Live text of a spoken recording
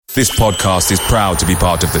This podcast is proud to be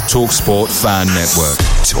part of the TalkSport Fan Network.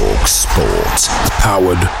 TalkSport.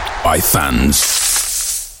 Powered by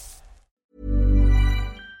fans.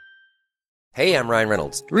 Hey, I'm Ryan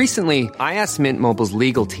Reynolds. Recently, I asked Mint Mobile's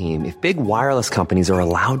legal team if big wireless companies are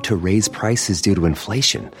allowed to raise prices due to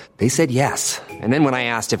inflation. They said yes. And then when I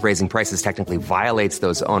asked if raising prices technically violates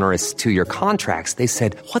those onerous two-year contracts, they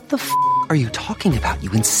said, "What the f*** are you talking about,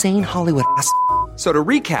 you insane Hollywood ass?" So to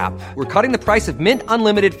recap, we're cutting the price of Mint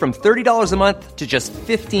Unlimited from $30 a month to just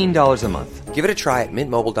 $15 a month. Give it a try at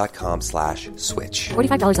mintmobile.com/switch.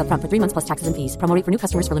 $45 up front for 3 months plus taxes and fees. Promo rate for new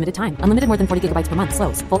customers for limited time. Unlimited more than 40 gigabytes per month.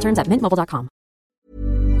 Slows full terms at mintmobile.com.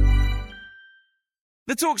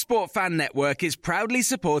 The TalkSport Fan Network is proudly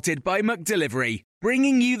supported by McDelivery,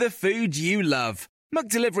 bringing you the food you love.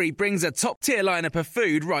 McDelivery brings a top-tier lineup of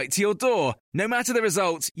food right to your door. No matter the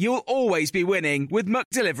result, you'll always be winning with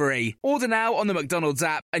McDelivery. Order now on the McDonald's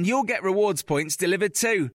app and you'll get rewards points delivered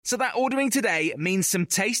too. So that ordering today means some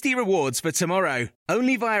tasty rewards for tomorrow.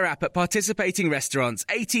 Only via app at participating restaurants.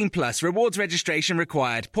 18 plus rewards registration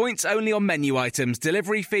required. Points only on menu items,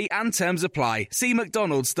 delivery fee and terms apply. See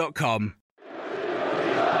mcdonalds.com.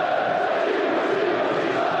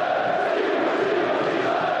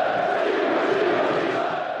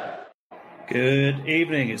 Good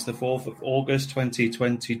evening. It's the 4th of August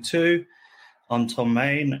 2022. I'm Tom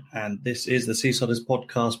Main, and this is the Seasiders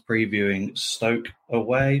podcast previewing Stoke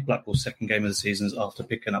away, Blackpool's second game of the season after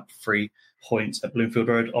picking up 3 points at Bloomfield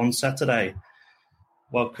Road on Saturday.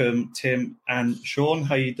 Welcome, Tim and Sean.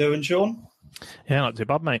 How you doing, Sean? Yeah, not too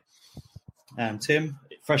bad, mate. Tim,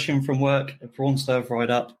 fresh in from work, prawn stir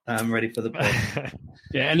fried up, ready for the pod.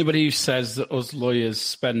 Yeah, anybody who says that us lawyers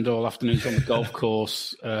spend all afternoons on the golf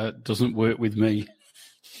course doesn't work with me.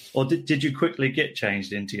 Or did you quickly get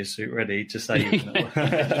changed into your suit ready to say you know?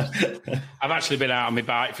 I've actually been out on my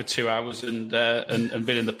bike for 2 hours and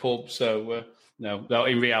been in the pub. So, no,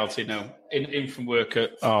 in reality, no. In from work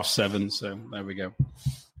at 7:30, so there we go.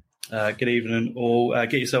 Good evening, all.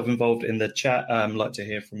 Get yourself involved in the chat. Like to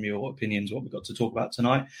hear from your opinions, what we've got to talk about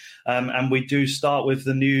tonight. And we do start with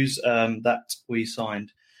the news that we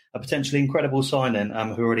signed a potentially incredible signing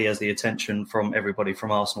who already has the attention from everybody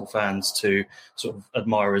from Arsenal fans to sort of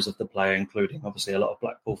admirers of the player, including obviously a lot of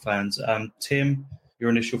Blackpool fans. Tim, your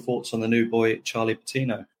initial thoughts on the new boy, Charlie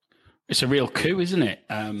Patino? It's a real coup, isn't it?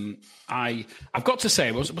 I've got to say,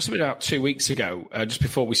 it must have been about 2 weeks ago, just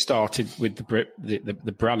before we started with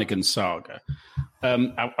the Brannigan saga.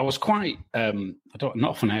 I was quite, not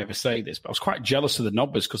often I ever say this, but I was quite jealous of the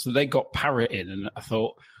Nobbers because they got Parrott in, and I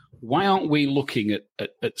thought, why aren't we looking at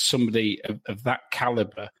somebody of that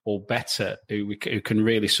calibre or better who can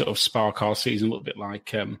really sort of spark our season a little bit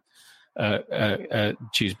like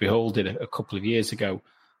Choose Behold did a couple of years ago,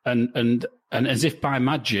 and as if by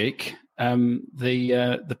magic,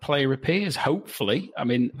 the player appears. Hopefully, I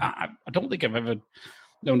mean, I don't think I've ever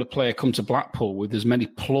known a player come to Blackpool with as many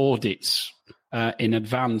plaudits in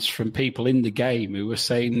advance from people in the game who are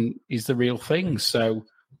saying he's the real thing. So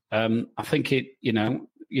I think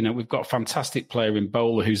we've got a fantastic player in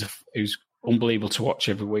Bowler who's unbelievable to watch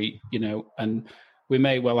every week. And we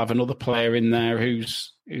may well have another player in there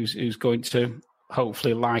who's going to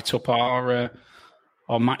hopefully light up our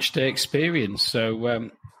match day experience. So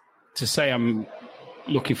to say I'm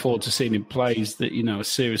looking forward to seeing him play is that, a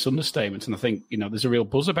serious understatement. And I think, there's a real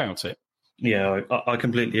buzz about it. Yeah, I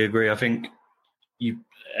completely agree. I think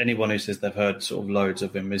anyone who says they've heard sort of loads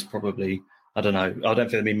of him is probably, I don't know. I don't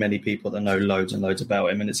think there'll be many people that know loads and loads about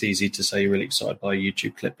him. And it's easy to say you're really excited by a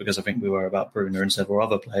YouTube clip because I think we were about Bruno and several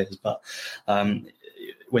other players. But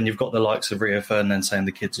when you've got the likes of Rio Ferdinand saying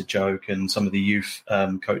the kid's a joke and some of the youth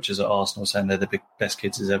coaches at Arsenal saying they're the best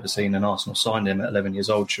kids he's ever seen and Arsenal signed him at 11 years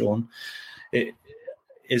old, Sean, it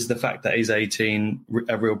is the fact that he's 18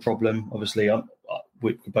 a real problem. Obviously,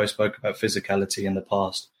 we both spoke about physicality in the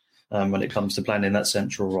past when it comes to playing in that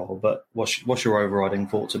central role. But what's your overriding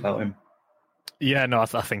thoughts about him? Yeah, no, I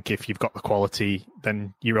think if you've got the quality,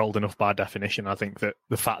 then you're old enough by definition. I think that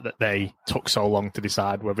the fact that they took so long to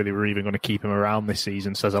decide whether they were even going to keep him around this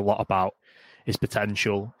season says a lot about his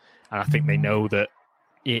potential. And I think they know that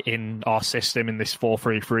in our system, in this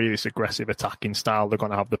 4-3-3, this aggressive attacking style, they're going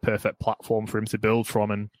to have the perfect platform for him to build from.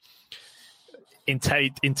 And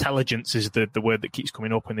intelligence is the word that keeps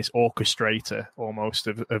coming up, and this orchestrator almost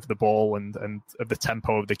of the ball and of the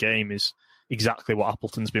tempo of the game is exactly what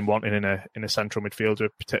Appleton's been wanting in a central midfielder,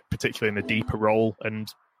 particularly in a deeper role.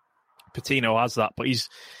 And Patino has that, but he's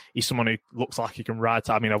he's someone who looks like he can ride.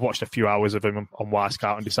 I mean, I've watched a few hours of him on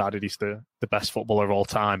Wisecout and decided he's the best footballer of all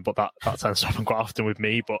time, but that tends to happen quite often with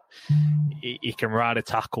me. But he can ride a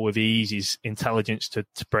tackle with ease. His intelligence to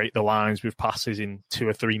break the lines with passes in 2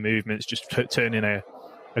 or 3 movements, just turning a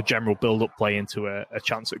general build-up play into a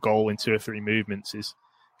chance at goal in 2 or 3 movements is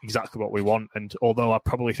exactly what we want. And although I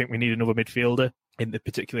probably think we need another midfielder,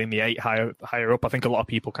 particularly in the 8 higher up, I think a lot of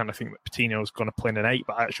people kind of think that Patino is going to play in an 8,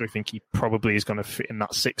 but I actually think he probably is going to fit in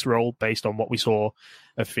that 6 role based on what we saw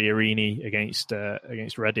of Fiorini against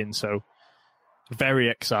Reading. So very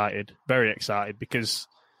excited because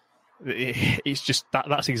it's just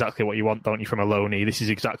that's exactly what you want, don't you, from a loanee? This is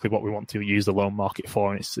exactly what we want to use the loan market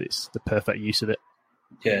for, and it's the perfect use of it.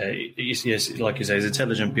 Yeah, yes, like you say, he's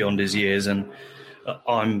intelligent beyond his years, and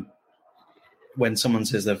when someone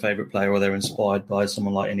says their favourite player or they're inspired by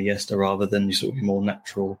someone like Iniesta rather than you sort of more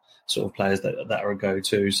natural sort of players that are a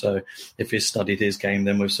go-to. So if he's studied his game,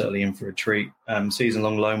 then we're certainly in for a treat.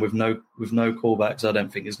 Season-long loan with no callbacks, I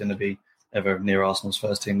don't think is going to be ever near Arsenal's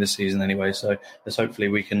first team this season anyway. So hopefully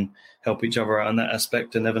we can help each other out in that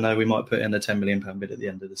aspect, and never know, we might put in a £10 million bid at the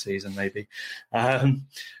end of the season maybe.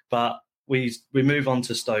 But we move on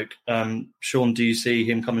to Stoke. Sean, do you see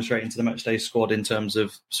him coming straight into the matchday squad in terms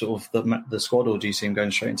of sort of the squad, or do you see him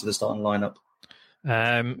going straight into the starting lineup?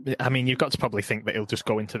 I mean, you've got to probably think that he'll just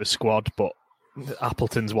go into the squad, but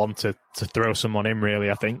Appleton's one to throw someone in, really,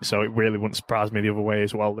 I think. So it really wouldn't surprise me the other way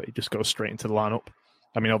as well that he just goes straight into the lineup.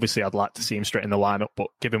 I mean, obviously, I'd like to see him straight in the lineup, but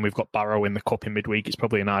given we've got Barrow in the Cup in midweek, it's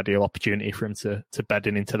probably an ideal opportunity for him to bed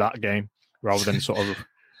into that game rather than sort of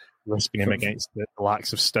risking him against the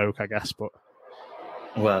likes of Stoke, I guess. But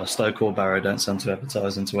well, Stoke or Barrow don't sound too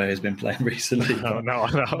appetising to where he's been playing recently. No,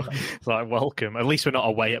 I know. It's like, welcome. At least we're not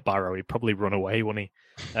away at Barrow. He'd probably run away, wouldn't he?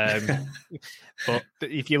 But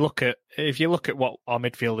if you look at what our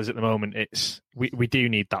midfield is at the moment, it's we do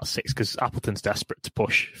need that 6 because Appleton's desperate to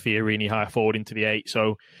push Fiorini higher forward into the 8.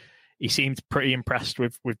 So he seemed pretty impressed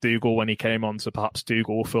with Dougal when he came on. So perhaps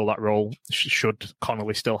Dougal will fill that role. Should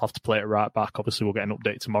Connolly still have to play at right back? Obviously, we'll get an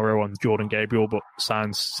update tomorrow on Jordan Gabriel, but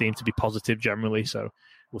signs seem to be positive generally. So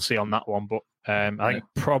we'll see on that one. But I think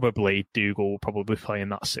probably Dougal will probably play in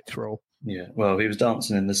that 6th role. Yeah, well, he was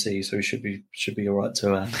dancing in the sea, so he should be all right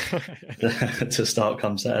to start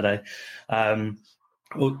come Saturday.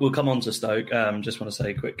 We'll come on to Stoke. Just want to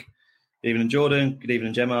say quick good evening, Jordan. Good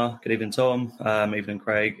evening, Gemma. Good evening, Tom. Evening,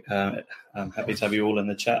 Craig. I'm happy to have you all in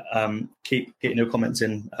the chat. Keep getting your comments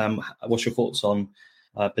in. What's your thoughts on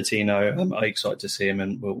Patino? I'm excited to see him,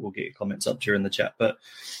 and we'll get your comments up during the chat. But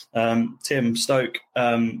Tim, Stoke,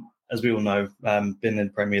 as we all know, been in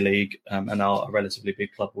the Premier League and are a relatively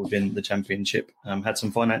big club within the Championship. Had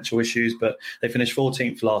some financial issues, but they finished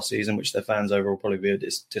 14th last season, which their fans overall probably be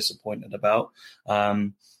disappointed about.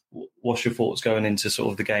 What's your thoughts going into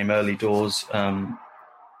sort of the game early doors? What's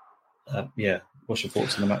your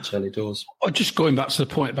thoughts on the match early doors? Just going back to the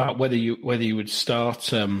point about whether you would start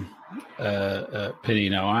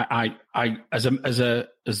Pinino. I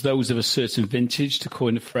as those of a certain vintage, to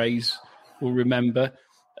coin a phrase, will remember.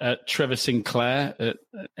 Trevor Sinclair at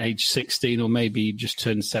age 16, or maybe just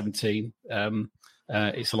turned 17.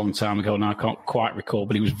 It's a long time ago now. I can't quite recall,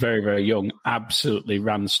 but he was very, very young. Absolutely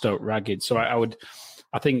ran Stoke ragged. So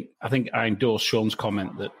I think I endorse Sean's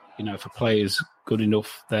comment that, you know, if a player's good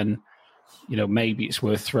enough, then, you know, maybe it's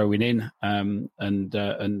worth throwing in. And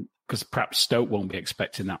because perhaps Stoke won't be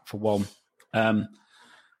expecting that for one. I'm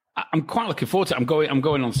quite looking forward to it. I'm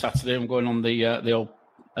going on Saturday. I'm going on the old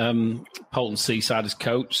Polton Seaside as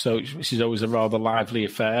coach, so which is always a rather lively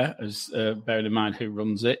affair, as bearing in mind who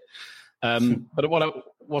runs it. But what I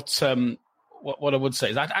would say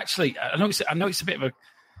is, I know it's a bit of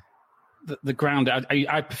the ground.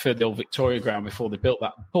 I prefer the old Victoria ground before they built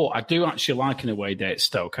that, but I do actually like an away day at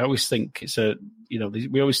Stoke. I always think it's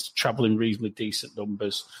we always travel in reasonably decent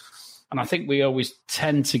numbers, and I think we always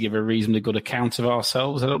tend to give a reasonably good account of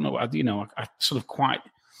ourselves. I don't know, I sort of quite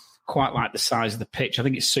like the size of the pitch. I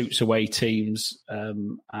think it suits away teams,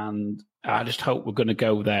 and I just hope we're going to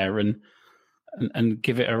go there and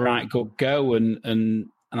give it a right good go. And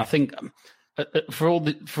I think for all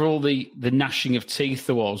the gnashing of teeth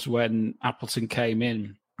there was when Appleton came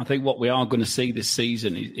in, I think what we are going to see this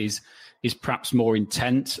season is perhaps more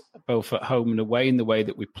intent, both at home and away, in the way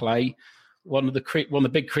that we play. One of the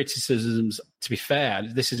big criticisms, to be fair,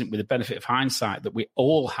 this isn't with the benefit of hindsight, that we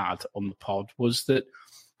all had on the pod, was that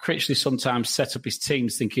Critchley sometimes set up his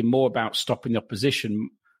teams thinking more about stopping the opposition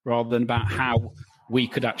rather than about how we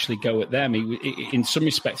could actually go at them. In some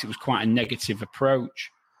respects, it was quite a negative approach.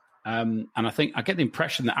 And I think I get the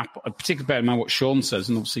impression that, particularly bear in mind what Sean says,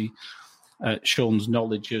 and obviously Sean's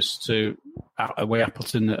knowledge as to the way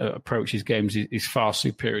Appleton approaches games is far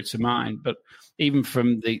superior to mine. But even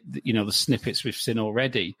from the snippets we've seen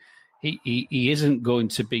already, he isn't going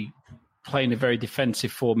to be playing a very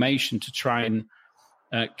defensive formation to try and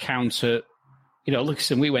counter.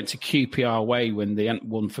 Listen, we went to QPR away when they hadn't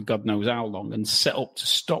won for God knows how long and set up to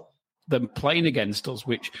stop them playing against us,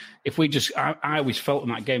 which if we just, I always felt in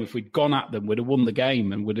that game, if we'd gone at them, we'd have won the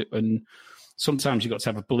game. And sometimes you've got to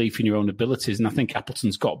have a belief in your own abilities. And I think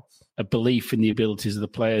Appleton's got a belief in the abilities of the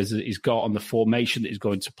players that he's got on the formation that he's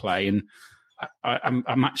going to play. And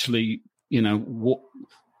I'm actually,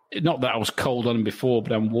 not that I was cold on him before,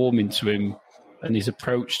 but I'm warming to him and his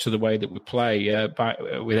approach to the way that we play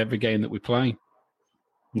with every game that we play.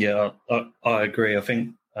 Yeah, I agree. I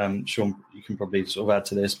think, Sean, you can probably sort of add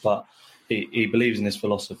to this, but he believes in this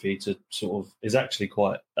philosophy to sort of is actually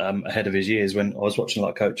quite ahead of his years. When I was watching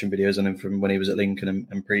like coaching videos on him from when he was at Lincoln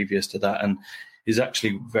and previous to that, and he's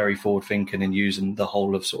actually very forward thinking and using the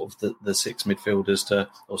whole of sort of the six midfielders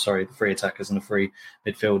the three attackers and the three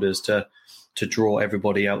midfielders to draw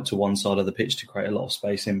everybody out to one side of the pitch to create a lot of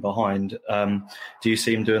space in behind. Do you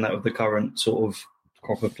see him doing that with the current sort of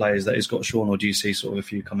crop of players that he's got, Sean, or do you see sort of a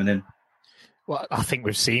few coming in? Well, I think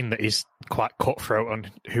we've seen that he's quite cutthroat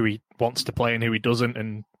on who he wants to play and who he doesn't,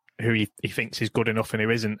 and who he thinks is good enough and who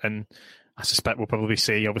isn't. And I suspect we'll probably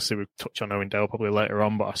see, obviously we'll touch on Owen Dale probably later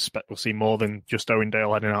on, but I suspect we'll see more than just Owen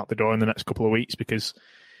Dale heading out the door in the next couple of weeks, because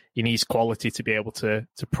he needs quality to be able to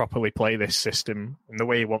properly play this system in the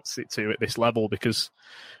way he wants it to at this level, because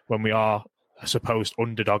when we are a supposed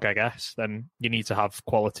underdog, I guess, then you need to have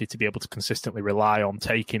quality to be able to consistently rely on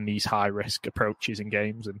taking these high-risk approaches in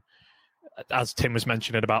games. And as Tim was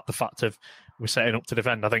mentioning about the fact of we're setting up to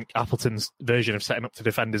defend, I think Appleton's version of setting up to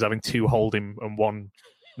defend is having two holding and one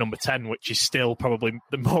number 10, which is still probably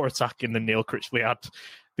the more attacking than Neil Critchley had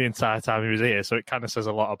the entire time he was here. So it kind of says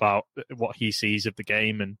a lot about what he sees of the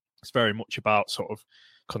game, and it's very much about sort of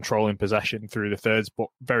controlling possession through the thirds, but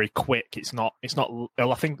very quick. It's not.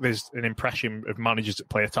 I think there's an impression of managers that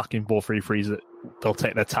play attacking 4-3-3s that they'll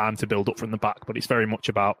take their time to build up from the back, but it's very much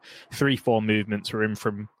about 3-4 movements. We're in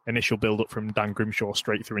from initial build up from Dan Grimshaw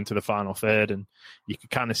straight through into the final third, and you can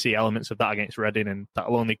kind of see elements of that against Reading, and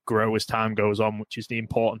that'll only grow as time goes on, which is the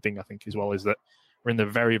important thing, I think, as well, is that we're in the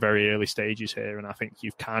very, very early stages here, and I think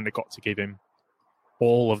you've kind of got to give him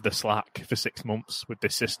all of the slack for 6 months with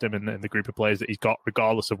this system and the group of players that he's got,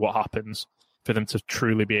 regardless of what happens, for them to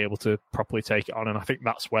truly be able to properly take it on. And I think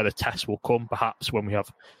that's where the test will come, perhaps when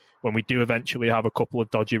we do eventually have a couple of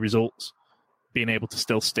dodgy results, being able to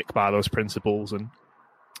still stick by those principles. And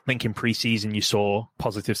I think in pre-season you saw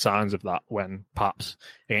positive signs of that, when perhaps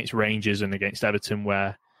against Rangers and against Everton,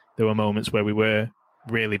 where there were moments where we were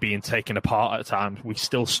really being taken apart at times, we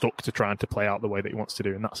still stuck to trying to play out the way that he wants to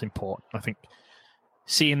do, and that's important. I think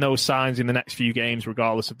seeing those signs in the next few games,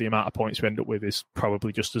 regardless of the amount of points we end up with, is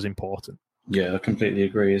probably just as important. Yeah, I completely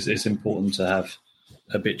agree. It's important to have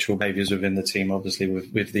habitual behaviours within the team, obviously,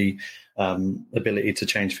 with the ability to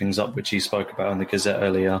change things up, which he spoke about in the Gazette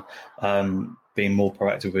earlier, being more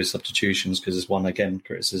proactive with substitutions, because there's one, again,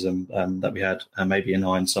 criticism that we had, maybe in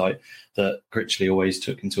hindsight, that Critchley always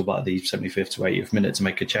took until about the 75th to 80th minute to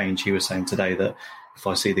make a change. He was saying today that if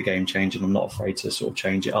I see the game changing, I'm not afraid to sort of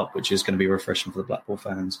change it up, which is going to be refreshing for the Blackpool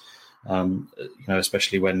fans,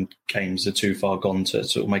 especially when games are too far gone to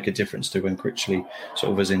sort of make a difference to when Critchley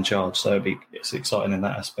sort of was in charge. So it's exciting in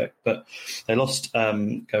that aspect. But they lost,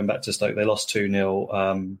 going back to Stoke, they lost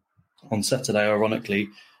 2-0 on Saturday, ironically.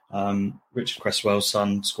 Richard Cresswell's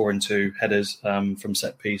son scoring 2 headers from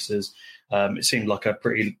set pieces. It seemed like a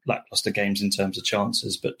pretty lacklustre games in terms of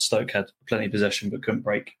chances, but Stoke had plenty of possession but couldn't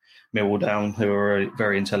break Millwall down, who are a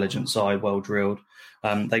very intelligent side, well drilled.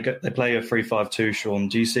 They play a 3-5-2, Sean.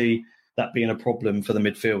 Do you see that being a problem for the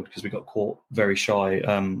midfield? Because we got caught very shy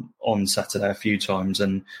on Saturday a few times,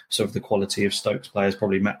 and sort of the quality of Stoke's players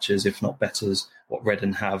probably matches, if not betters, what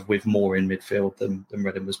Reading have, with more in midfield than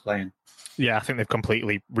Reading was playing. Yeah, I think they've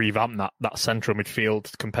completely revamped that central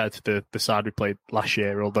midfield compared to the side we played last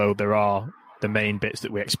year, although there are the main bits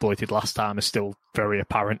that we exploited last time are still very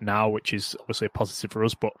apparent now, which is obviously a positive for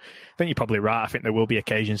us. But I think you're probably right. I think there will be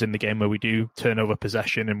occasions in the game where we do turn over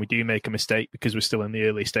possession and we do make a mistake because we're still in the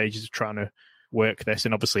early stages of trying to work this.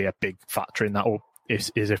 And obviously a big factor in that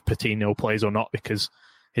is if Patino plays or not, because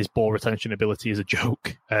his ball retention ability is a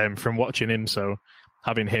joke from watching him. So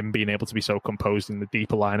having him being able to be so composed in the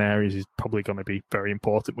deeper line areas is probably going to be very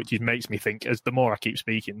important, which makes me think, as the more I keep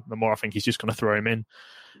speaking, the more I think he's just going to throw him in.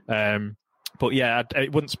 But yeah,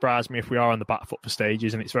 it wouldn't surprise me if we are on the back foot for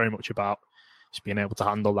stages, and it's very much about just being able to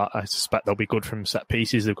handle that. I suspect they'll be good from set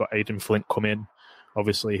pieces. They've got Aidan Flint come in,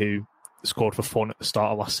 obviously, who scored for fun at the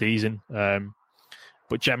start of last season.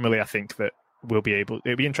 But generally, I think that it'll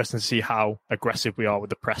be interesting to see how aggressive we are with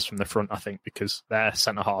the press from the front, I think, because their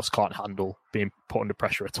centre-halves can't handle being put under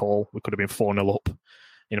pressure at all. We could have been 4-0 up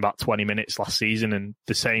in about 20 minutes last season, and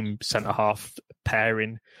the same centre-half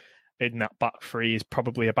pairing in that back three is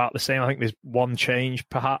probably about the same. I think there's one change,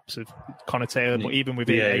 perhaps, of Connor Taylor, but even with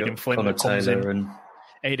Aidan Flint that comes in,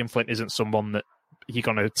 Aidan Flint isn't someone that you're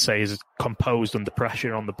going to say is composed under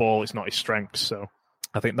pressure on the ball. It's not his strength, so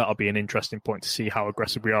I think that'll be an interesting point to see how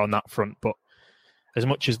aggressive we are on that front. But as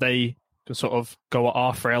much as they can sort of go at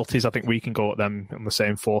our frailties, I think we can go at them on the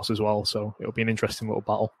same force as well. So it'll be an interesting little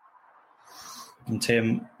battle. And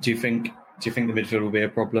Tim, do you think the midfield will be a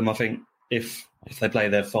problem? I think if they play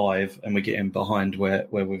their 5 and we get in behind where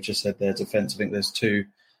we've just said their defence, I think there's 2.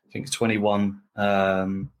 I think it's 21.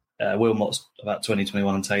 Wilmot's about 20,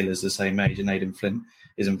 21, and Taylor's the same age, and Aidan Flint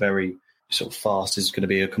isn't very sort of fast. Is going to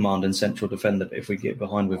be a command and central defender. But if we get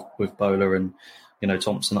behind with Bowler and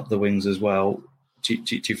Thompson up the wings as well, do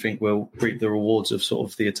you think we'll reap the rewards of sort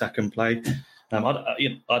of the attack and play?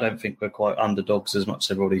 I don't think we're quite underdogs as much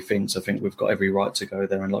as everybody thinks. I think we've got every right to go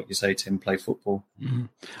there and, like you say, Tim, play football. Mm-hmm.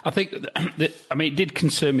 I think it did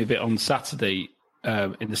concern me a bit on Saturday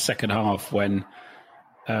in the second half when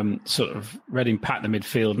sort of Reading packed the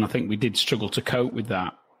midfield, and I think we did struggle to cope with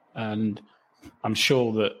that. And I'm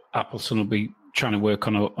sure that Appleton will be trying to work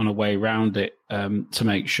on a way around it to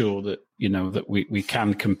make sure that that we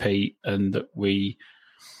can compete and that we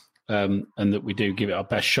do give it our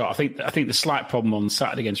best shot. I think the slight problem on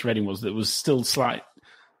Saturday against Reading was there was still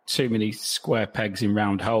too many square pegs in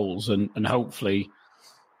round holes, and hopefully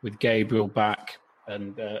with Gabriel back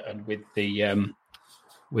and with the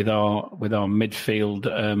with our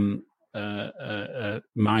midfield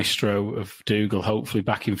maestro of Dougal hopefully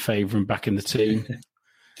back in favour and back in the team.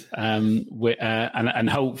 And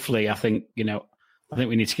hopefully, I think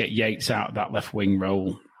we need to get Yates out of that left wing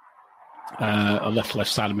role, a left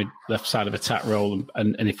side of attack role,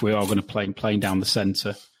 and if we are going to playing down the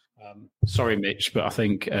centre. Sorry, Mitch, but I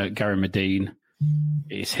think Gary Medine,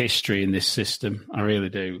 his history in this system, I really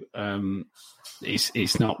do.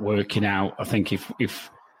 It's not working out. I think if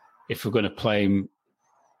we're going to play him,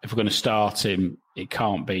 if we're going to start him, it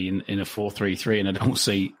can't be in a 4-3-3, and I don't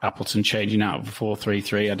see Appleton changing out of a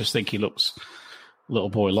 4-3-3. I just think he looks little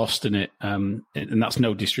boy lost in it, and that's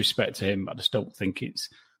no disrespect to him. I just don't think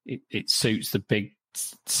it suits the big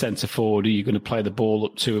centre forward who you're going to play the ball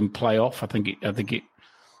up to and play off. I think it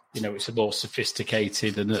it's a more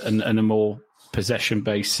sophisticated and a more possession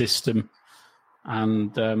based system,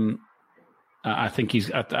 and I don't think he's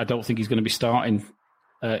going to be starting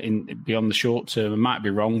beyond the short term. I might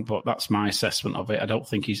be wrong, but that's my assessment of it. I don't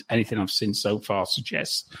think anything I've seen so far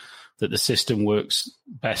suggests that the system works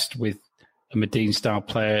best with a Medine style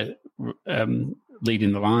player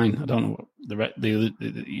leading the line. I don't know what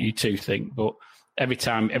you two think, but every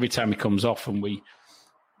time he comes off and we've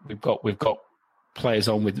got players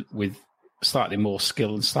on with slightly more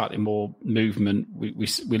skill and slightly more movement,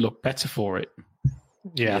 we look better for it.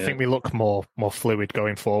 Yeah, I think we look more fluid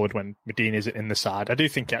going forward when Medine isn't in the side. I do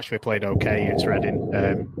think he actually played okay against Reading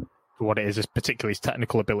for what it is, particularly his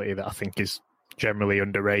technical ability that I think is generally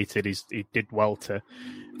underrated. He did well I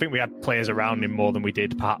think we had players around him more than we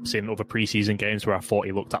did perhaps in other pre-season games where I thought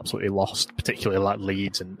he looked absolutely lost, particularly like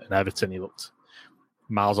Leeds and Everton. He looked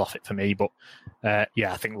miles off it for me. But I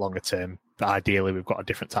think longer term, ideally we've got a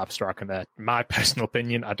different type of striker there. In my personal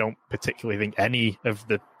opinion, I don't particularly think any of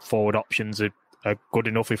the forward options are good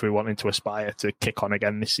enough if we wanted to aspire to kick on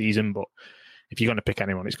again this season. But if you're going to pick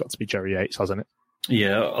anyone, it's got to be Jerry Yates, hasn't it?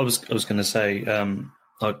 Yeah, I was going to say,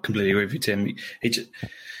 I completely agree with you, Tim.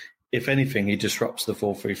 If anything, he disrupts the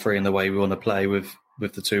 4-3-3 in the way we want to play with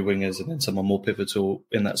the two wingers and then someone more pivotal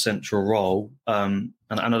in that central role. And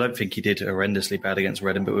I don't think he did horrendously bad against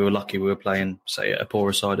Reading, but we were lucky we were playing, say, a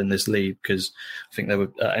poorer side in this league, because I think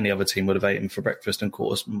any other team would have ate him for breakfast and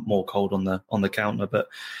caught us more cold on the counter. But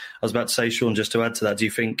I was about to say, Sean, just to add to that, do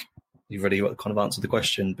you think, you've already kind of answered the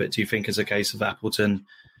question, but do you think it's a case of Appleton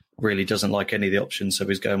really doesn't like any of the options, so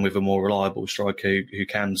he's going with a more reliable striker who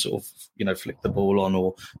can sort of, flick the ball on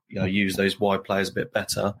or, use those wide players a bit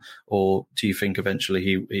better? Or do you think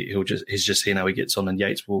eventually he's just seeing how he gets on and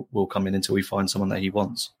Yates will come in until we find someone that he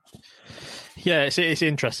wants? Yeah, it's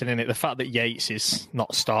interesting, isn't it? The fact that Yates is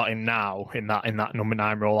not starting now in that number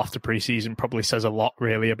 9 role after pre-season probably says a lot,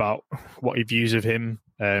 really, about what he views of him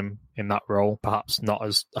in that role. Perhaps not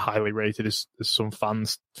as highly rated as some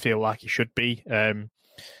fans feel like he should be.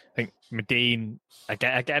 I think Medine,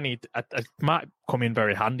 again, he might come in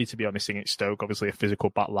very handy, to be honest, against Stoke. Obviously, a physical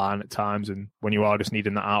back line at times, and when you are just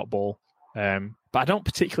needing that out ball. But I don't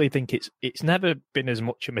particularly think it's never been as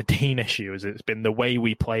much a Medine issue as it's been the way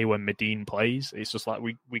we play when Medine plays. It's just like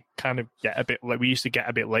we kind of get a bit like we used to get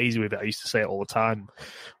a bit lazy with it. I used to say it all the time.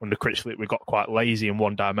 Under Critchley, we got quite lazy and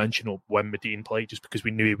one-dimensional when Medine played, just because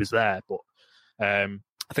we knew he was there. But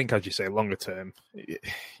I think, as you say, longer term,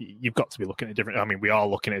 you've got to be looking at different. I mean, we are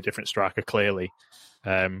looking at a different striker clearly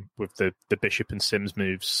with the Bishop and Sims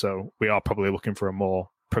moves. So we are probably looking for a more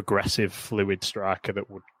progressive, fluid striker that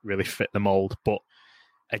would really fit the mould. But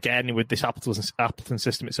again, with this Appleton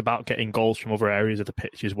system, it's about getting goals from other areas of the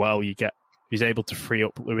pitch as well. He's able to free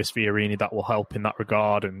up Luis Fiorini. That will help in that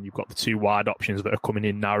regard. And you've got the two wide options that are coming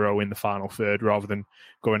in narrow in the final third rather than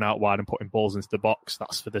going out wide and putting balls into the box.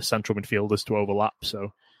 That's for the central midfielders to overlap.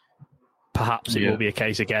 So perhaps it will be a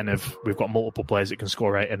case again of we've got multiple players that can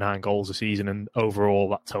score 8 or 9 goals a season, and overall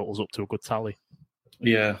that totals up to a good tally.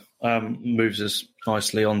 Yeah, moves us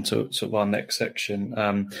nicely on to sort of our next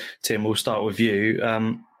section. Tim, we'll start with you.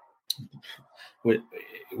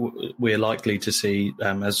 We're likely to see,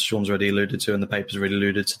 as Sean's already alluded to and the paper's already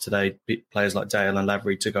alluded to today, players like Dale and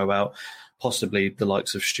Lavery to go out, possibly the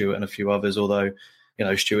likes of Stewart and a few others, although,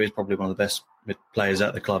 Stewart is probably one of the best players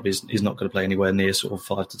at the club. He's not going to play anywhere near sort of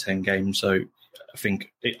 5 to 10 games. So I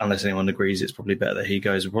think, unless anyone agrees, it's probably better that he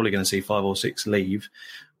goes. We're probably going to see 5 or 6 leave.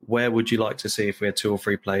 Where would you like to see, if we had 2 or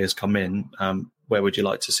 3 players come in, where would you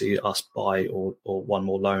like to see us buy or one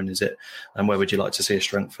more loan, is it? And where would you like to see us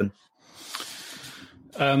strengthen?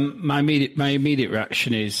 My immediate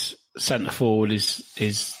reaction is centre forward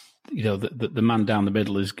is the man down the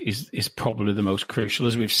middle is probably the most crucial.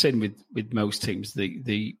 As we've seen with most teams,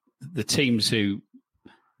 the teams who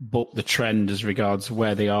book the trend as regards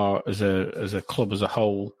where they are as a club as a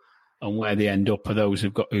whole and where they end up are those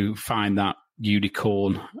who find that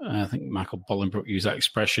unicorn. I think Michael Bolingbroke used that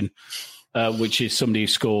expression, which is somebody who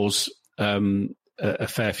scores a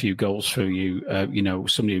fair few goals for you.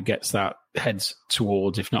 Somebody who gets that, heads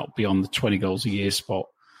towards, if not beyond, the 20 goals a year spot.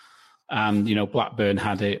 And Blackburn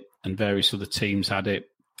had it, and various other teams had it.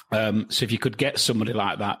 So if you could get somebody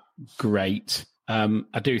like that, great.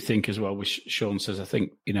 I do think as well, which Sean says, I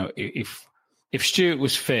think if Stewart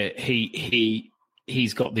was fit,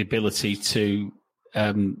 he's got the ability to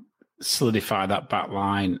solidify that back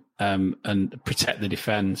line and protect the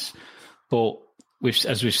defence. But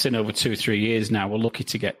as we've seen over 2 or 3 years now, we're lucky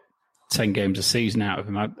to get 10 games a season out of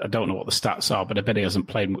him. I don't know what the stats are, but I bet he hasn't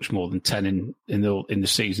played much more than 10 in the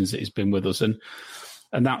seasons that he's been with us, and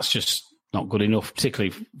that's just not good enough,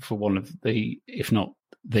 particularly for one of the, if not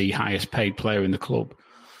the highest paid player in the club.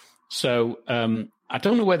 So I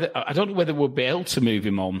don't know whether we'll be able to move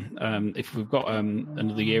him on if we've got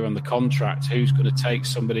another year on the contract. Who's going to take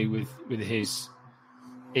somebody with his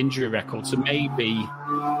injury record? So maybe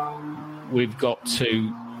we've got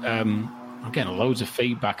to. I'm getting loads of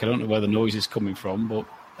feedback. I don't know where the noise is coming from, but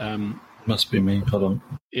must be me. Hold on.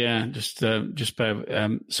 Yeah, just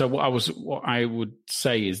bear. So what I would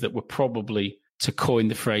say is that we're probably, to coin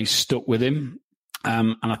the phrase, stuck with him,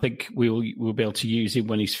 and I think we'll be able to use him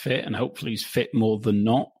when he's fit, and hopefully he's fit more than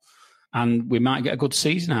not, and we might get a good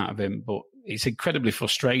season out of him. But it's incredibly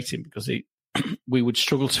frustrating because we would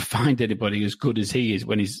struggle to find anybody as good as he is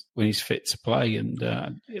when he's fit to play.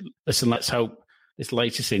 And listen, let's hope this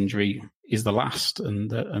latest injury is the last,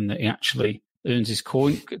 and that he actually earns his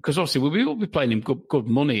coin. Because obviously we will be paying him good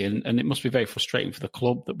money, and it must be very frustrating for the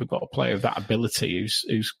club that we've got a player of that ability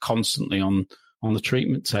who's constantly on the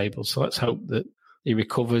treatment table. So let's hope that he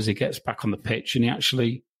recovers, he gets back on the pitch, and he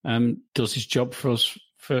actually does his job for us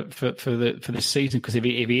for this season. Because if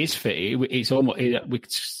he is fit, it's almost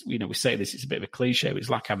we say this, it's a bit of a cliche, but it's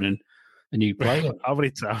like having a new player. How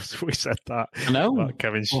many times have we said that? I know about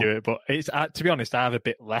Kevin Stewart, but it's to be honest, I have a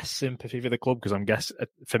bit less sympathy for the club because I'm guessing,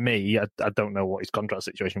 for me, I don't know what his contract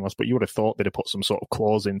situation was, but you would have thought they'd have put some sort of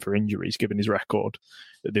clause in for injuries, given his record,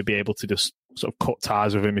 that they'd be able to just sort of cut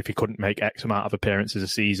ties with him if he couldn't make X amount of appearances a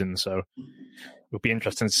season. So it would be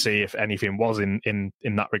interesting to see if anything was in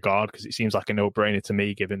that regard, because it seems like a no-brainer to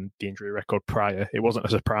me, given the injury record prior. It wasn't a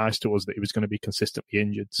surprise to us that he was going to be consistently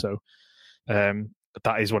injured. So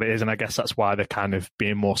that is what it is, and I guess that's why they're kind of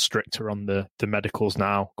being more stricter on the medicals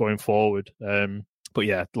now going forward. But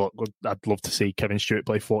yeah, look, I'd love to see Kevin Stewart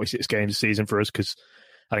play 46 games a season for us, because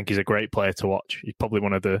I think he's a great player to watch. He's probably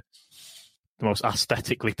one of the most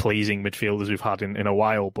aesthetically pleasing midfielders we've had in a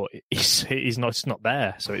while, but he's not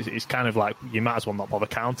there. So it's kind of like you might as well not bother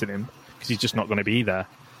counting him, because he's just not going to be there.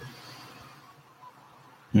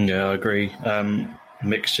 Yeah, I agree.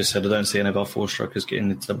 Mick's just said, I don't see any of our 4 strikers getting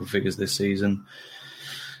into double figures this season.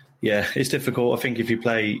 Yeah, it's difficult. I think if you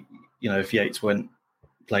play, if Yates went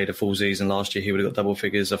played a full season last year, he would have got double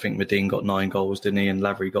figures. I think Medine got 9 goals, didn't he? And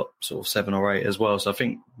Lavery got sort of 7 or 8 as well. So I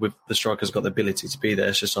think with the strikers got the ability to be there.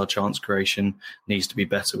 It's just our chance creation needs to be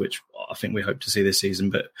better, which I think we hope to see this season.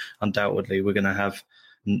 But undoubtedly, we're going to have,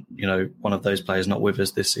 one of those players not with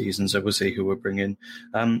us this season. So we'll see who we're bringing.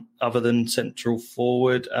 Other than central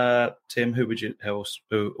forward, Tim,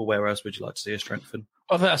 where else would you like to see us strengthen?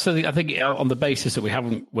 I think on the basis that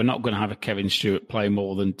we're not going to have a Kevin Stewart play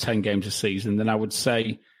more than 10 games a season, then I would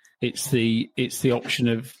say it's the option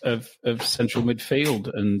of central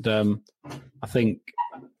midfield, and I think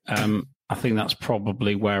that's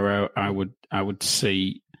probably where I would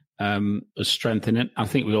see a strength in it. I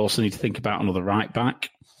think we also need to think about another right back,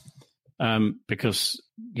 because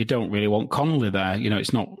you don't really want Connolly there.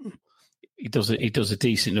 It's not. He does a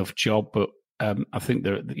decent enough job, but I think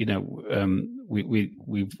that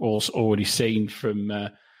we've also already seen from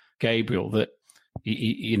Gabriel that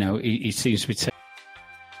he seems to be. Time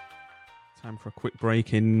for a quick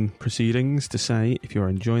break in proceedings to say, if you're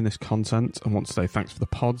enjoying this content and want to say thanks for the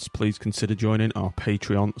pods, please consider joining our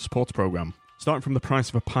Patreon supporter programme. Starting from the price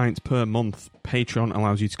of a pint per month, Patreon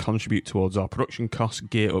allows you to contribute towards our production costs,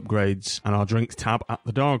 gear upgrades, and our drinks tab at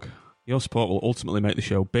The Dog. Your support will ultimately make the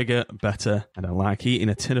show bigger, better, and like eating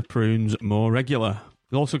a tin of prunes, more regular.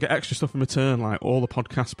 You'll also get extra stuff in return, like all the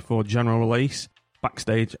podcasts before general release,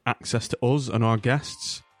 backstage access to us and our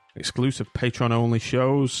guests, exclusive Patreon-only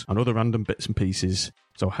shows, and other random bits and pieces.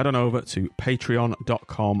 So head on over to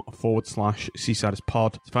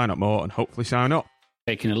patreon.com/SeasidersPod to find out more and hopefully sign up.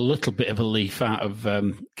 Taking a little bit of a leaf out of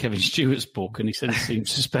Kevin Stewart's book, and he said he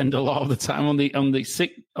seems to spend a lot of the time on the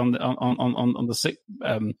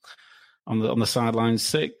sidelines,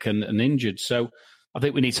 sick and injured. So I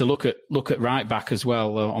think we need to look at right back as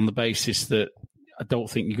well, on the basis that I don't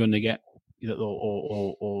think you're going to get,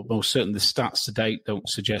 or most certainly the stats to date don't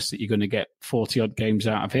suggest that you're going to get 40 odd games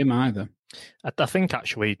out of him either. I think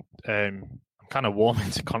actually I'm kind of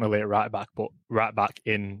warming to Connolly at right back, but right back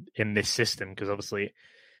in this system, because obviously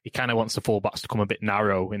he kind of wants the fullbacks to come a bit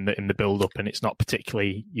narrow in the build up, and it's not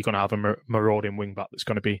particularly you're going to have a marauding wing back that's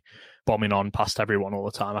going to be bombing on past everyone all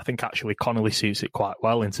the time. I think actually Connolly suits it quite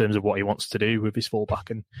well in terms of what he wants to do with his fullback.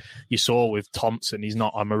 And you saw with Thompson, he's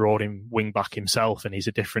not a marauding wing back himself, and he's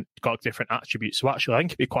got different attributes. So actually, I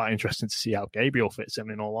think it'd be quite interesting to see how Gabriel fits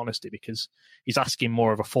in all honesty, because he's asking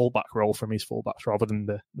more of a fullback role from his fullbacks rather than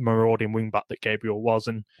the marauding wing back that Gabriel was.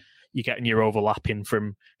 And you're getting your overlapping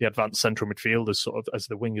from the advanced central midfielders sort of as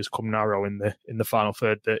the wingers come narrow in the final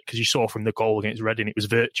third. Because you saw from the goal against Reading, it was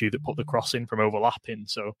Virtue that put the cross in from overlapping.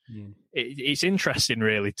 So it's interesting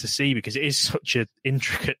really to see, because it is such an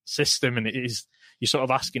intricate system, and you're sort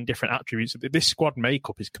of asking different attributes. This squad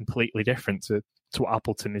makeup is completely different to what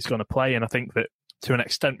Appleton is going to play. And I think that to an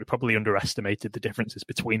extent, we probably underestimated the differences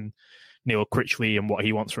between Neil Critchley and what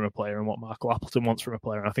he wants from a player and what Michael Appleton wants from a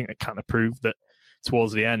player. And I think it kind of proved that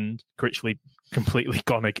towards the end, Critchley completely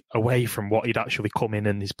gone away from what he'd actually come in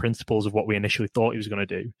and his principles of what we initially thought he was going to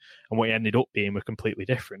do, and what he ended up being were completely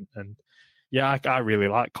different. And yeah, I really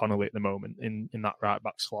like Connolly at the moment in that right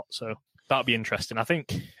back slot. So that'll be interesting. I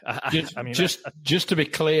think. Just to be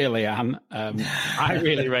clear, Leanne, I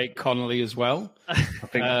really rate Connolly as well. I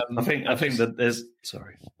think that there's.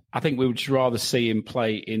 Sorry. I think we would just rather see him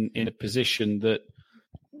play in a position that,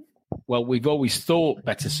 well, we've always thought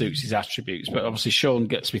better suits his attributes, but obviously Sean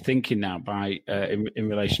gets me thinking now in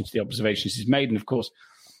relation to the observations he's made, and of course,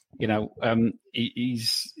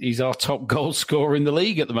 he's our top goal scorer in the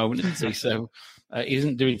league at the moment, isn't he? So he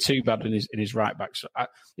isn't doing too bad in his right back. So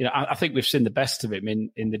I think we've seen the best of him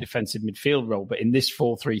in the defensive midfield role, but in this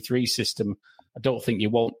 4-3-3 system, I don't think you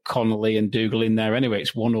want Connolly and Dougal in there anyway.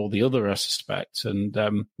 It's one or the other, I suspect. And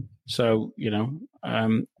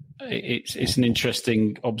it's an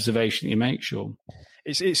interesting observation you make, Sean.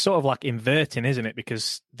 It's sort of like inverting, isn't it?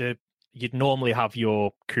 Because you'd normally have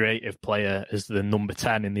your creative player as the number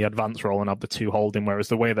 10 in the advance role and have the two holding, whereas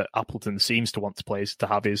the way that Appleton seems to want to play is to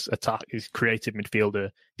have his creative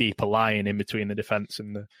midfielder deeper lying in between the defence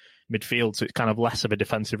and the midfield, so it's kind of less of a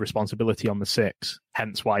defensive responsibility on the 6.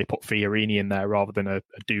 Hence why he put Fiorini in there rather than a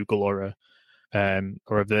Dougal or a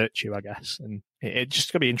Virtue, I guess. And it's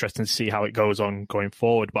just going to be interesting to see how it goes on going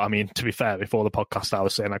forward. But I mean, to be fair, before the podcast, I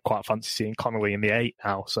was saying I quite fancy seeing Connolly in the 8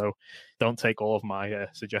 now. So don't take all of my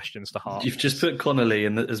suggestions to heart. You've just put Connolly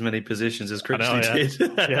in as many positions as Critchley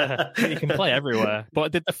did. Yeah, he can play everywhere.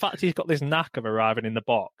 But the fact he's got this knack of arriving in the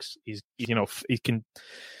box, he can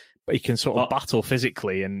sort of battle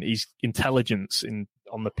physically, and his intelligence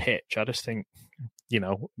on the pitch. I just think,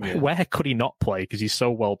 where could he not play? Because he's so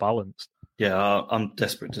well balanced. Yeah, I'm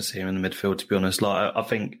desperate to see him in the midfield, to be honest. I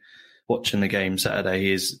think watching the game Saturday,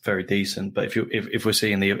 he is very decent. But if we're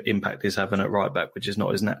seeing the impact he's having at right back, which is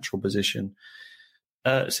not his natural position,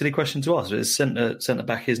 silly question to ask: is centre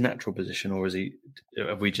back his natural position, or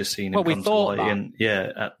have we just seen him come to light?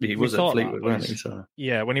 He was at Fleetwood, wasn't he? So.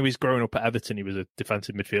 Yeah, when he was growing up at Everton, he was a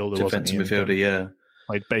defensive midfielder. Defensive midfielder, yeah.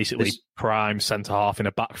 Like basically prime centre half in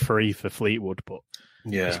a back three for Fleetwood, but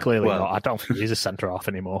he's clearly not. I don't think he's a centre half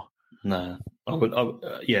anymore. No, I would,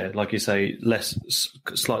 like you say,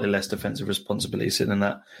 slightly less defensive responsibility sitting in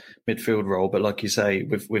that midfield role. But like you say,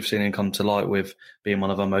 we've seen him come to light with being one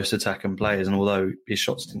of our most attacking players. And although his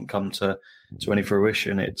shots didn't come to any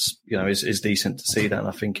fruition, it's decent to see that. And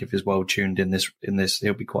I think if he's well tuned in this,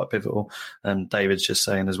 he'll be quite pivotal. And David's just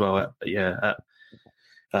saying as well,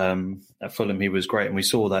 at Fulham he was great, and we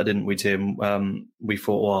saw that, didn't we, Tim? We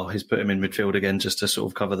thought, well, he's put him in midfield again just to sort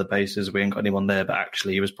of cover the bases. We ain't got anyone there, but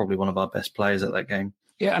actually he was probably one of our best players at that game.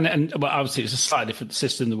 Yeah, and obviously it's a slightly different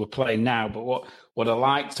system that we're playing now. But what I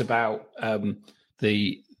liked about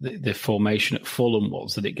the formation at Fulham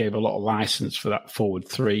was that it gave a lot of license for that forward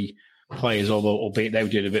three players, albeit they were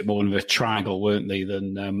doing a bit more of a triangle, weren't they,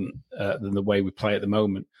 than the way we play at the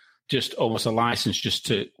moment. Just almost a license just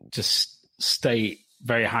to stay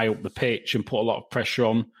very high up the pitch and put a lot of pressure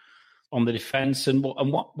on the defence. And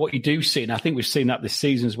what you do see, and I think we've seen that this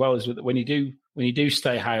season as well, is that when you do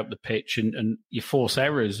stay high up the pitch and you force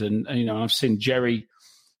errors, and I've seen Jerry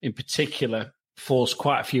in particular force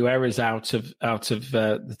quite a few errors out of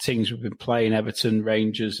the teams we've been playing, Everton,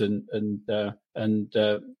 Rangers, and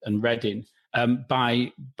Reading,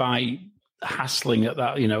 by hassling at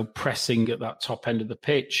that, pressing at that top end of the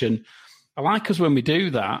pitch. And I like us when we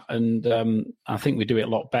do that, and I think we do it a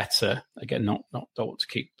lot better. Again, don't want to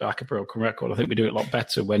keep back a broken record. I think we do it a lot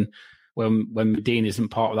better when Medina isn't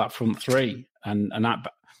part of that front three. And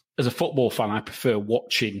that, as a football fan, I prefer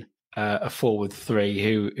watching a forward three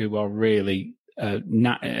who are really sort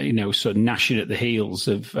of gnashing at the heels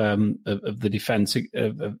of the defence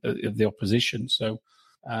of the opposition. So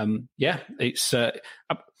it's.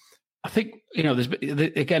 I think, there's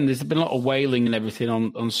been a lot of wailing and everything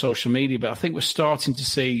on social media, but I think we're starting to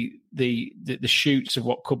see the shoots of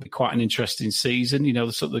what could be quite an interesting season.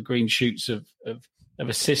 The sort of the green shoots of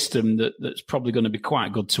a system that's probably going to be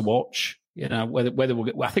quite good to watch. Whether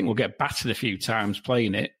I think we'll get battered a few times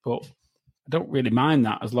playing it, but I don't really mind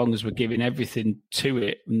that as long as we're giving everything to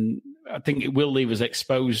it. And I think it will leave us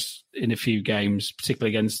exposed in a few games,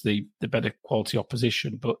 particularly against the better quality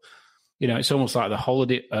opposition. But it's almost like the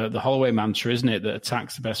Holloway mantra, isn't it? That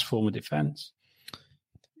attacks the best form of defence.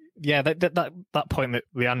 Yeah, that point that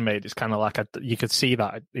Leanne made is kind of like you could see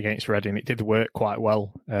that against Reading. It did work quite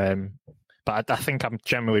well, but I think I'm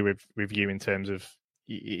generally with you in terms of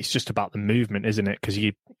it's just about the movement, isn't it? Because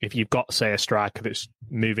if you've got, say, a striker that's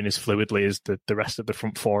moving as fluidly as the rest of the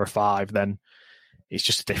front four or five, then it's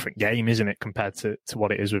just a different game, isn't it, compared to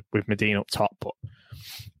what it is with Medina up top. But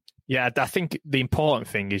yeah, I think the important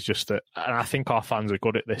thing is just that, and I think our fans are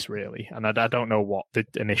good at this, really. And I don't know what the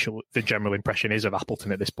general impression is of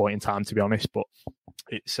Appleton at this point in time, to be honest. But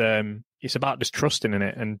it's about just trusting in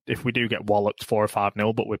it. And if we do get walloped 4 or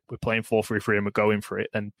 5-0, but we're playing 4-3-3 and we're going for it,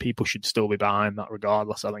 then people should still be behind that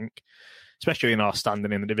regardless, I think. Especially in our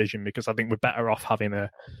standing in the division, because I think we're better off having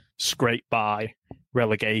a scrape by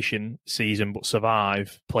relegation season but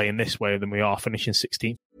survive playing this way than we are finishing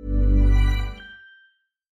 16th.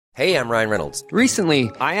 Hey, I'm Ryan Reynolds.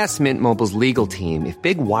 Recently, I asked Mint Mobile's legal team if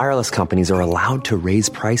big wireless companies are allowed to raise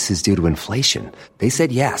prices due to inflation. They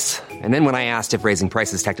said yes. And then when I asked if raising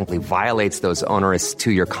prices technically violates those onerous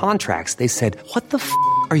 2-year contracts, they said, "What the f***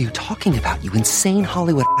 are you talking about, you insane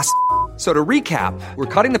Hollywood ass f-? So to recap, we're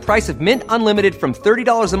cutting the price of Mint Unlimited from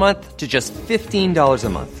 $30 a month to just $15 a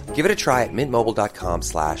month. Give it a try at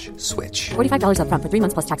mintmobile.com/switch. $45 up front for 3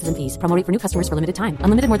 months plus taxes and fees. Promo rate for new customers for limited time.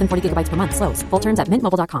 Unlimited more than 40 gigabytes per month. Slows full terms at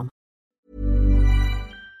mintmobile.com.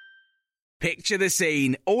 Picture the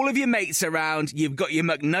scene. All of your mates around, you've got your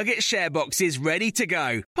McNugget share boxes ready to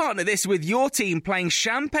go. Partner this with your team playing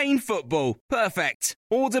champagne football. Perfect.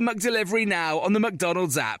 Order McDelivery now on the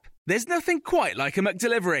McDonald's app. There's nothing quite like a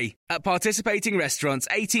McDelivery. At participating restaurants,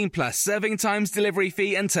 18 plus, serving times, delivery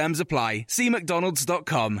fee and terms apply. See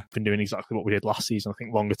mcdonalds.com. Been doing exactly what we did last season. I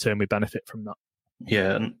think longer term we benefit from that.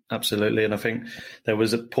 Yeah, absolutely. And I think there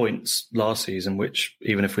was points last season which,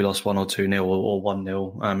 even if we lost 1 or 2-0 or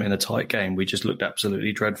 1-0 in a tight game, we just looked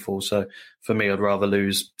absolutely dreadful. So for me, I'd rather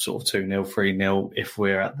lose sort of 2-0, 3-0 if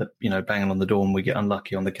we're at the, banging on the door and we get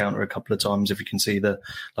unlucky on the counter a couple of times, if you can see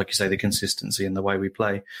like you say, the consistency in the way we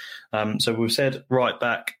play. So we've said right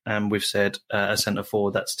back and we've said a centre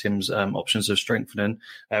forward. That's Tim's options of strengthening.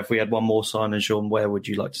 If we had one more sign, and Sean, where would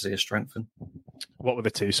you like to see us strengthen? What were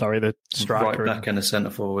the two? Sorry, the striker, right back and a centre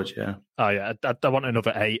forward. Yeah. Oh yeah, I want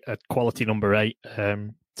another 8, a quality number 8.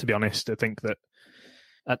 To be honest, I think that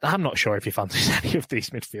I'm not sure if he fancies any of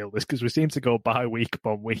these midfielders because we seem to go by week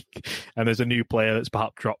upon week, and there's a new player that's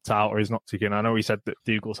perhaps dropped out or is not taken. I know he said that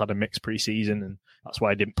Dougal's had a mixed pre-season, and that's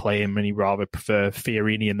why he didn't play him, and he'd rather prefer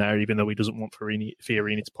Fiorini in there, even though he doesn't want Fiorini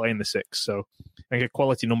to play in the 6. So I think a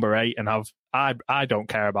quality number 8 and have. I don't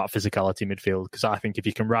care about physicality midfield because I think if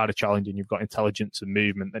you can ride a challenge and you've got intelligence and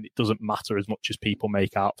movement, then it doesn't matter as much as people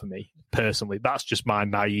make out for me. Personally, that's just my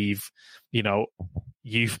naive,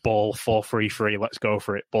 youth ball 4-3-3. Let's go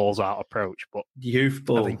for it. Balls out approach. But youth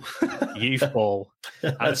ball, youth ball.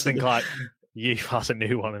 I just think like youth has a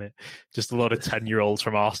new one in it. Just a lot of 10-year-olds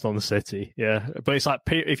from Arsenal and City. Yeah, but it's like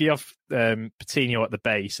if you have Patino at the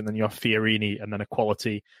base and then you have Fiorini and then a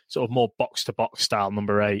quality sort of more box-to-box style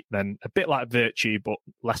number 8, then a bit like Virtue but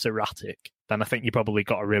less erratic, then I think you probably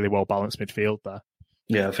got a really well-balanced midfield there.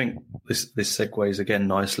 Yeah, I think this segues again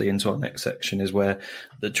nicely into our next section is where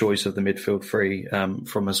the choice of the midfield 3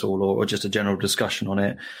 from us all or just a general discussion on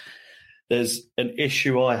it. There's an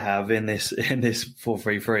issue I have in this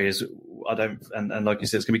 4-3-3 is I don't, and like you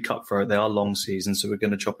said, it's going to be cutthroat. They are long seasons, so we're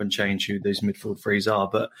going to chop and change who these midfield 3s are.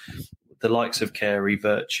 But the likes of Carey,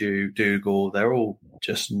 Virtue, Dougal, they're all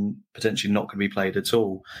just potentially not going to be played at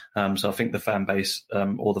all. So I think the fan base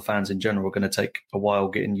or the fans in general are going to take a while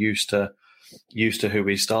getting used to who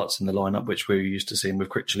he starts in the lineup, which we're used to seeing with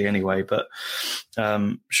Critchley anyway. But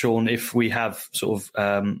Sean, if we have sort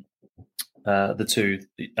of the two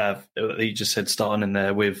you just said starting in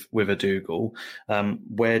there with a Dougal,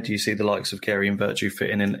 where do you see the likes of Carey and Virtue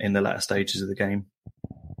fitting in the latter stages of the game?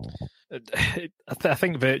 I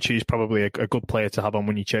think Virtue is probably a good player to have on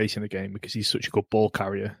when you're chasing the game because he's such a good ball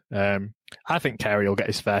carrier. I think Carey will get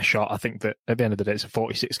his fair shot. I think that at the end of the day, it's a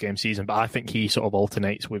 46-game season, but I think he sort of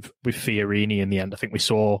alternates with Fiorini in the end. I think we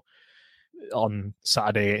saw on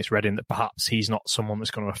Saturday against Reading that perhaps he's not someone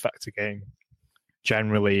that's going to affect the game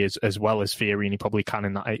generally as well as Fiorini probably can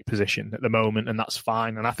in that 8 position at the moment, and that's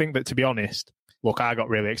fine. And I think that, to be honest, look, I got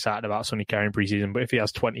really excited about Sonny Carey in pre-season, but if he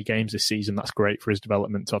has 20 games this season, that's great for his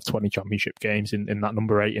development to have 20 championship games in that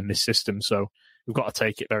number 8 in this system. So we've got to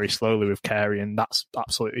take it very slowly with Carey, and that's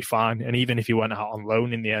absolutely fine. And even if he went out on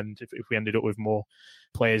loan in the end, if we ended up with more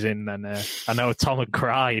players in, then I know Tom would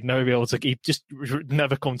cry. He'd never be able to. He'd just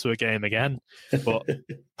never come to a game again. But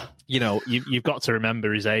you've got to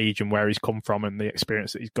remember his age and where he's come from and the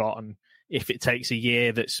experience that he's got. And if it takes a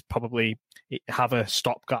year, that's probably have a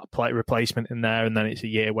stopgap play replacement in there, and then it's a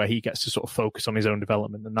year where he gets to sort of focus on his own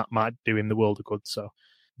development, and that might do him the world of good. So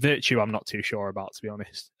Virtue, I'm not too sure about, to be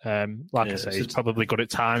honest. I say, he's probably good at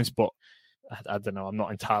times, but I don't know. I'm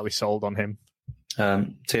not entirely sold on him.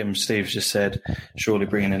 Steve's just said, surely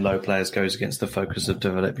bringing in low players goes against the focus of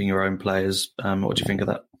developing your own players. What do you think of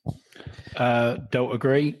that? Don't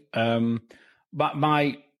agree. But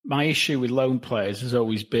my issue with loan players has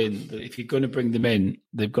always been that if you're going to bring them in,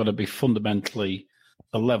 they've got to be fundamentally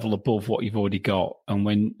a level above what you've already got. And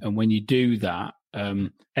when you do that,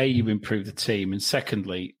 you improve the team, and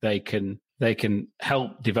secondly, they can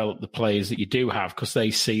help develop the players that you do have because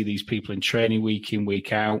they see these people in training week in,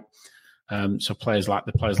 week out. So players like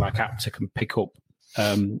Apter can pick up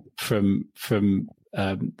from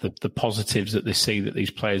the positives that they see that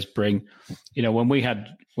these players bring. When we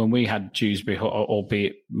had Dewsbury,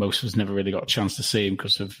 albeit most of us never really got a chance to see him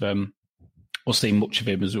because of or see much of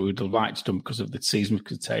him as we would have liked to done because of the season was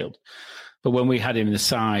curtailed. But when we had him in the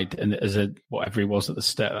side and as whatever he was at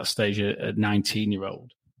that stage, a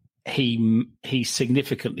 19-year-old, he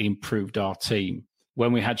significantly improved our team.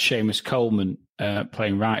 When we had Seamus Coleman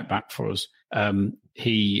playing right back for us,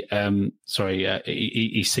 he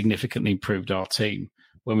significantly improved our team.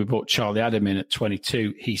 When we brought Charlie Adam in at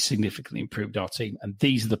 22, he significantly improved our team. And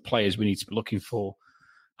these are the players we need to be looking for.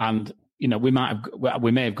 And we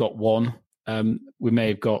may have got one. We may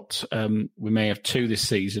have 2 this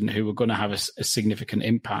season who are going to have a significant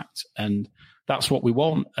impact, and that's what we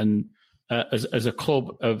want. And as a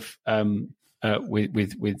club of with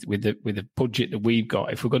the budget that we've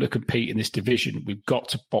got, if we're going to compete in this division, we've got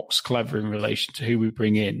to box clever in relation to who we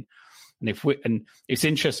bring in. And it's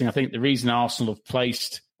interesting. I think the reason Arsenal have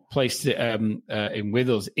placed it in with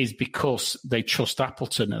us is because they trust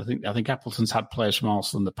Appleton. I think Appleton's had players from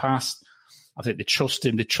Arsenal in the past. I think they trust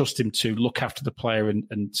him. They trust him to look after the player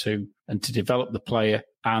and to develop the player.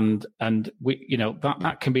 And we,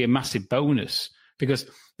 that can be a massive bonus, because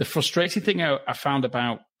the frustrating thing I found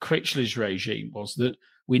about Critchley's regime was that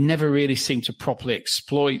we never really seemed to properly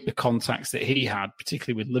exploit the contacts that he had,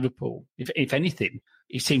 particularly with Liverpool. If anything,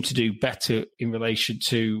 he seemed to do better in relation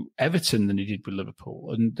to Everton than he did with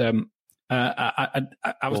Liverpool. And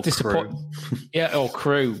I was disappointed. Yeah, or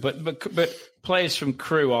Crew, but players from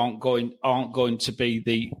Crew aren't going to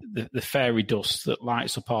be the fairy dust that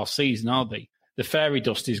lights up our season, are they? The fairy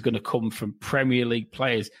dust is going to come from Premier League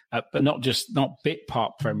players, but not bit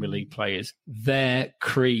part Premier League players. They're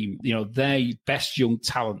cream, their best young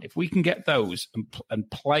talent. If we can get those and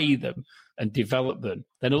play them and develop them,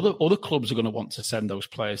 then other clubs are going to want to send those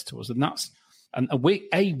players to us, and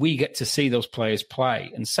we get to see those players play,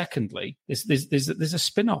 and secondly, there's a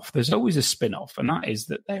spin-off. There's always a spin-off, and that is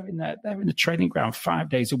that they're in the training ground 5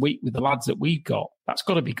 days a week with the lads that we've got. That's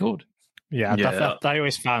got to be good. Yeah. I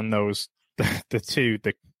always found those.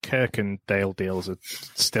 The Kirkendale deals are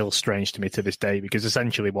still strange to me to this day, because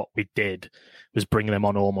essentially what we did was bring them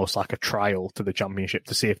on almost like a trial to the Championship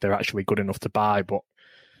to see if they're actually good enough to buy. But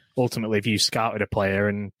ultimately, if you scouted a player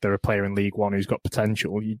and they're a player in League One who's got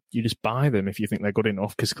potential, you just buy them if you think they're good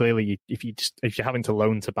enough. Because clearly, if you're having to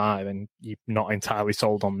loan to buy, then you're not entirely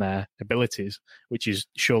sold on their abilities, which is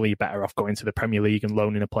surely you're better off going to the Premier League and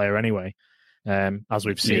loaning a player anyway. As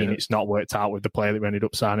we've seen, It's not worked out with the player that we ended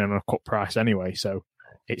up signing on a cut price anyway. So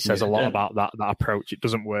it says a lot about that approach. It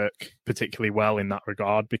doesn't work particularly well in that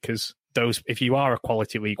regard, because if you are a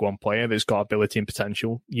quality League One player that's got ability and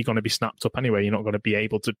potential, you're going to be snapped up anyway. You're not going to be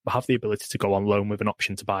able to have the ability to go on loan with an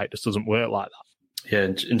option to buy. It just doesn't work like that. Yeah,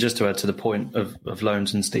 and just to add to the point of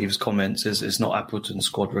loans and Steve's comments, it's not Appleton's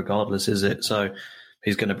squad regardless, is it? So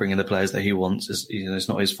he's going to bring in the players that he wants. It's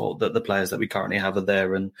not his fault that the players that we currently have are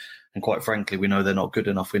there, and quite frankly, we know they're not good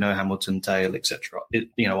enough. We know Hamilton, Dale, etc.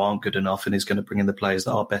 Aren't good enough, and he's going to bring in the players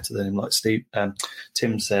that are better than him. Like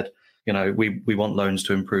Tim said, we want loans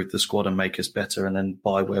to improve the squad and make us better, and then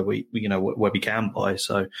buy where we can buy.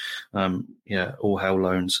 So, all hail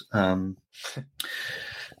loans.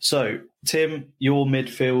 So, Tim, your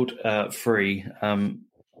midfield free.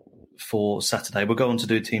 For Saturday, we'll go on to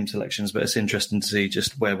do team selections, but it's interesting to see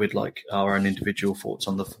just where we'd like our own individual thoughts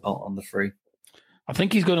on the free. I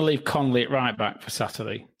think he's going to leave Conley at right back for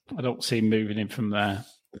Saturday. I don't see him moving in from there.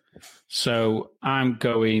 So I'm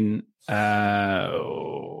going. What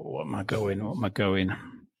am I going?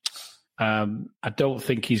 I don't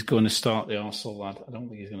think he's going to start the Arsenal lad. I don't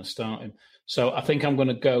think he's going to start him. So I think I'm going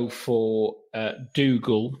to go for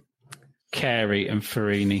Dougal, Carey, and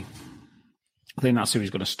Farini. I think that's who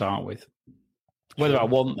he's going to start with. Whether I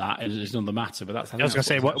want that is another matter. But that's. I was going to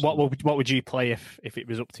say, what would you play if it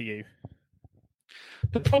was up to you?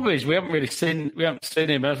 The problem is we haven't seen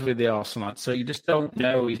him ever with the Arsenal, so you just don't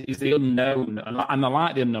know. He's the unknown, and I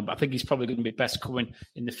like the unknown. But I think he's probably going to be best coming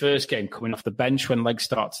in the first game, coming off the bench when legs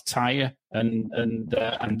start to tire, and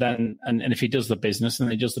if he does the business, and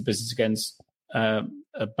he does the business against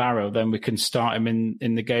Barrow, then we can start him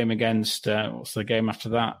in the game against what's the game after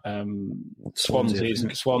that?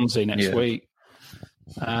 Swansea next week.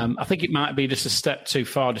 I think it might be just a step too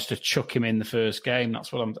far just to chuck him in the first game.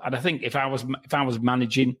 That's what and I think if I was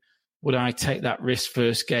managing, would I take that risk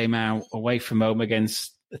first game out away from home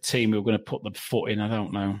against a team who are going to put the foot in? I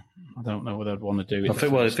don't know whether I'd want to do it. I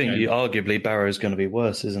think arguably Barrow's going to be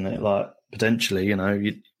worse, isn't it? Like potentially,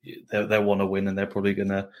 they'll want to win, and they're probably going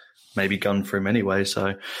to maybe gun for him anyway.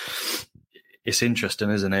 So it's interesting,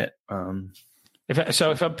 isn't it?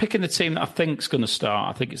 If I'm picking the team that I think's going to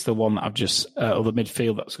start, I think it's the one that I've just, or the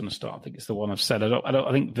midfield that's going to start. I think it's the one I've said.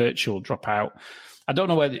 I think Virtue will drop out. I don't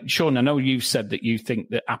know whether, Sean, I know you said that you think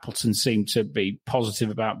that Appleton seemed to be positive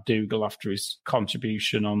about Dougal after his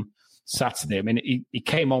contribution on Saturday. I mean, he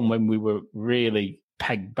came on when we were really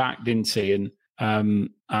pegged back, didn't he? And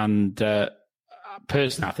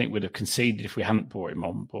personally, I think we'd have conceded if we hadn't brought him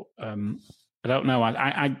on. But I don't know.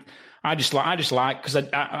 I just like because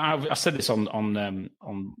I said this on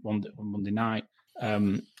Monday night.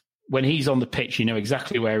 When he's on the pitch, you know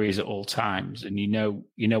exactly where he is at all times, and you know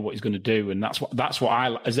what he's going to do, and that's what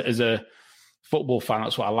I as a football fan.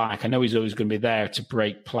 That's what I like. I know he's always going to be there to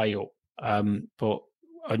break play up, but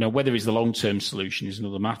I know whether he's the long term solution is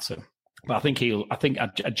another matter. But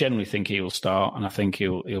I generally think he'll start, and I think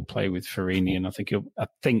he'll play with Farini, and I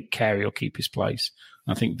think Carey will keep his place.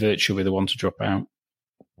 And I think Virtue will be the one to drop out.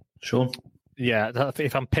 Sure. Yeah,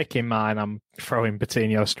 if I'm picking mine, I'm throwing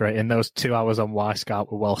Patino straight in. Those 2 hours on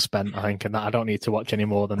Y-Scout were well spent, I think, and I don't need to watch any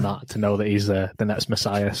more than that to know that he's the next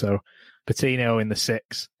Messiah. So Patino in the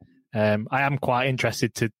 6. I am quite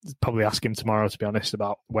interested to probably ask him tomorrow, to be honest,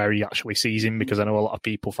 about where he actually sees him, because I know a lot of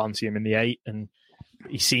people fancy him in the 8, and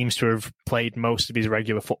he seems to have played most of his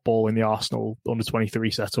regular football in the Arsenal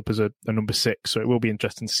under-23 setup as a number 6, so it will be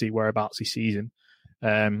interesting to see whereabouts he sees him.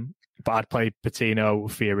 But I'd play Patino,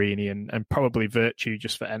 Fiorini, and probably Virtue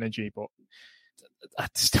just for energy. But I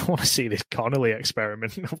still want to see this Connolly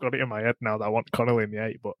experiment. I've got it in my head now that I want Connolly in the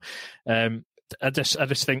 8, but I just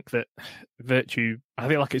think that Virtue, I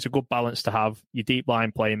feel like it's a good balance to have your deep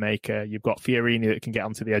line playmaker. You've got Fiorini that can get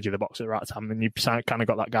onto the edge of the box at the right time, and you've kind of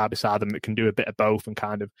got that guy beside them that can do a bit of both and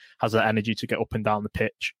kind of has that energy to get up and down the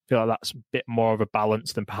pitch. I feel like that's a bit more of a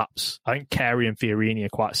balance than perhaps, I think Carey and Fiorini are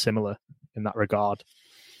quite similar in that regard.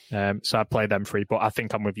 So I'd play them 3, but I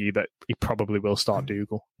think I'm with you that he probably will start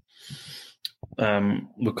Dougal.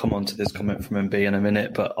 We'll come on to this comment from MB in a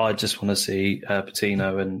minute, but I just want to see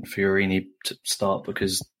Patino and Fiorini to start,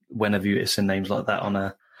 because whenever you seen names like that on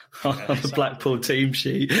a Blackpool team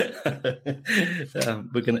sheet,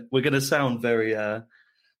 we're gonna sound very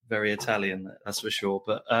Italian, that's for sure.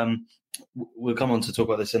 But we'll come on to talk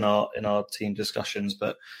about this in our team discussions.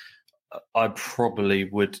 But I probably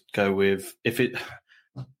would go with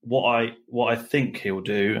what I think he'll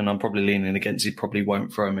do, and I'm probably leaning against, he probably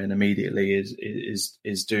won't throw him in immediately,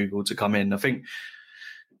 is Dougal to come in. I think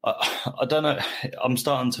I don't know. I'm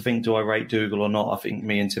starting to think, do I rate Dougal or not? I think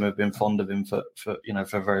me and Tim have been fond of him for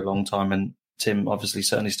a very long time, and Tim obviously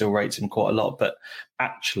certainly still rates him quite a lot. But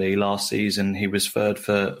actually, last season he was third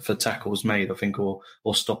for tackles made, I think, or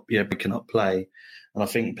stop picking up play. And I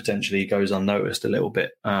think potentially he goes unnoticed a little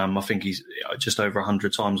bit. I think he's just over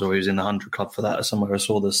 100 times, or he was in the 100 club for that or somewhere. I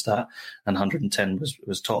saw the stat, and 110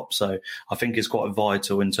 was top. So I think it's quite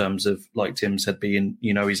vital in terms of, like Tim said, being,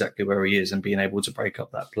 exactly where he is and being able to break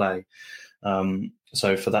up that play.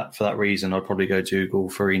 So for that reason, I'd probably go Dougal,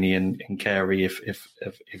 Fiorini and Carey if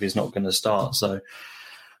he's not going to start. So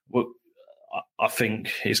I think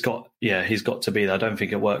he's got to be there. I don't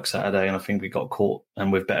think it works Saturday, and I think we got caught,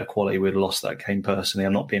 and with better quality, we'd lost that game personally.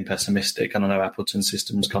 I'm not being pessimistic, and I know Appleton's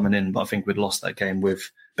system's coming in, but I think we'd lost that game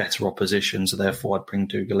with better opposition, so therefore I'd bring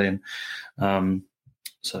Dougal in.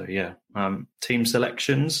 Team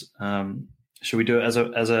selections. Should we do it as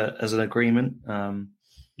an agreement?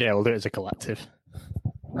 Yeah, we'll do it as a collective.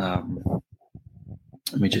 Let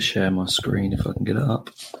me just share my screen if I can get it up.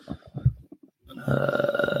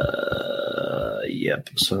 Yep,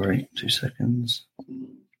 sorry, 2 seconds.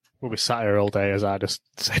 We'll be sat here all day as I just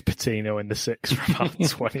say Patino in the 6 for about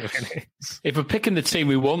 20 minutes. If we're picking the team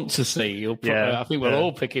we want to see, I think we'll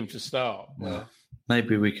all pick him to start. Yeah.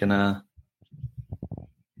 Maybe we can... Can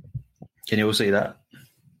you all see that?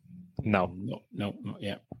 No, not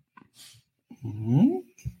yet. Mm-hmm.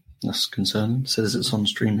 That's concerning. It says it's on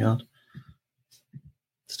StreamYard.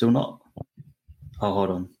 Still not? Oh,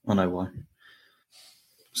 hold on. I know why.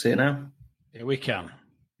 See it now? Yeah, we can.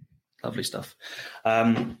 Lovely stuff.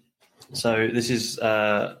 So this is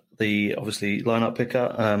the obviously lineup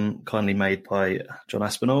picker, kindly made by John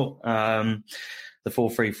Aspinall. The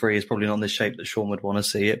 4-3-3 is probably not in the shape that Sean would want to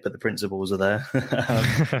see it, but the principles are there.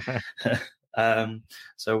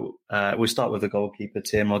 So we'll start with the goalkeeper.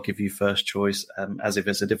 Tim, I'll give you first choice, as if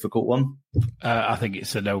it's a difficult one. I think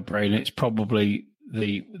it's a no-brainer. It's probably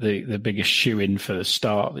the biggest shoe-in for the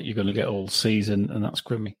start that you're going to get all season, and that's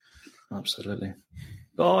Grimmy. Absolutely.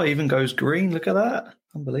 Oh, even goes green. Look at that.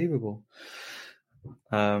 Unbelievable.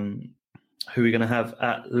 Who are we going to have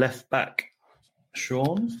at left back?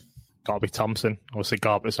 Sean? Got to be Thompson. Obviously,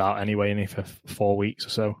 Garbutt's out anyway, and for 4 weeks or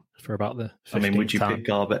so, for about the 15th would you time. pick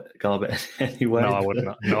Garbutt anyway? No, I would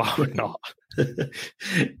not. No, I would not.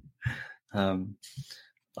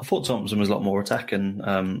 I thought Thompson was a lot more attacking.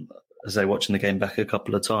 As I watching the game back a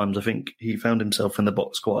couple of times, I think he found himself in the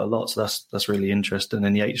box quite a lot. So that's really interesting.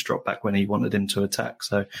 And Yates dropped back when he wanted him to attack.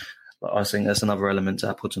 So I think that's another element to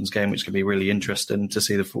Appleton's game, which could be really interesting to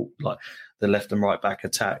see the left and right back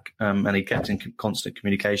attack. And he kept in constant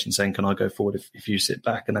communication saying, can I go forward if you sit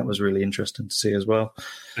back? And that was really interesting to see as well.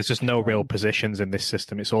 There's just no real positions in this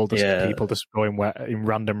system. It's all just people just going in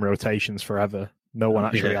random rotations forever. No one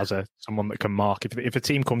actually has someone that can mark. If a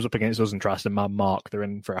team comes up against us and tries to man mark, they're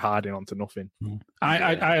in for a hiding onto nothing.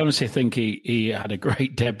 I honestly think he had a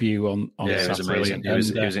great debut on Saturday. It was amazing. He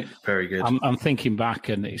was very good. I'm thinking back,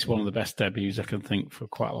 and it's one of the best debuts I can think for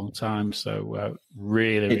quite a long time. So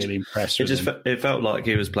really impressed with him. It felt like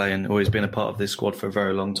he was playing, or he's been a part of this squad for a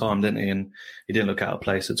very long time, didn't he? And he didn't look out of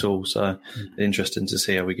place at all. So interesting to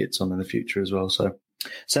see how he gets on in the future as well. So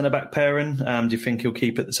centre-back pairing, do you think he'll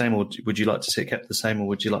keep it the same, or would you like to see it kept the same, or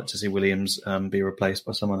would you like to see Williams be replaced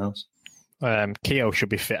by someone else? Keogh should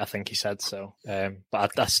be fit, I think he said so.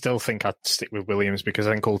 But I still think I'd stick with Williams, because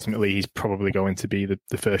I think ultimately he's probably going to be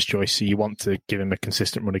the first choice. So you want to give him a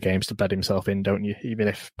consistent run of games to bed himself in, don't you? Even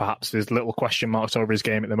if perhaps there's little question marks over his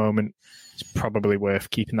game at the moment, it's probably worth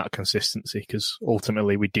keeping that consistency, because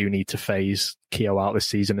ultimately we do need to phase Keogh out this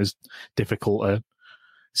season, as difficult a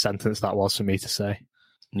sentence that was for me to say.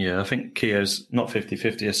 Yeah, I think Keogh's not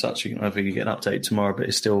 50-50 as such. I think you get an update tomorrow, but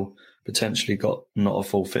it's still potentially got not a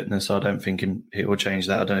full fitness. So I don't think he will change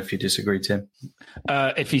that. I don't know if you disagree, Tim.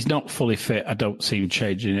 If he's not fully fit, I don't see him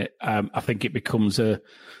changing it. I think it becomes a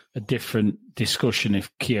different discussion if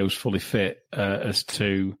Keogh's fully fit as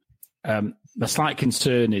to the slight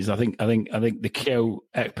concern is I think the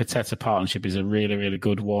Keogh-Ekpiteta partnership is a really, really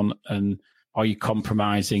good one. And are you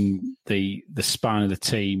compromising the spine of the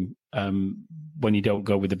team when you don't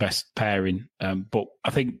go with the best pairing? But I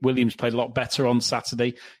think Williams played a lot better on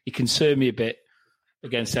Saturday. He concerned me a bit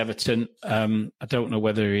against Everton. I don't know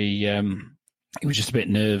whether he was just a bit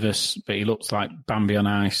nervous, but he looks like Bambi on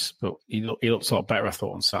ice. But he looks a lot better, I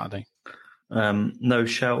thought, on Saturday. No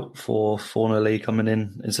shout for Fornelli coming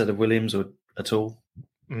in instead of Williams or at all?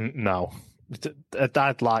 No.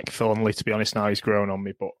 I'd like Thornley, to be honest, now he's grown on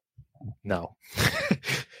me, but no.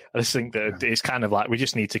 I just think that it's kind of like we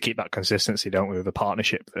just need to keep that consistency, don't we, with the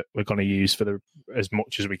partnership that we're going to use for as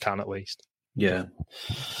much as we can at least. Yeah.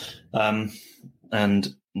 And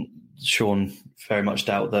Sean very much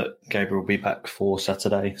doubt that Gabriel will be back for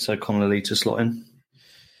Saturday, so Connolly to slot in.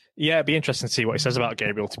 Yeah, it'd be interesting to see what he says about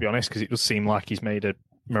Gabriel, to be honest, because it does seem like he's made a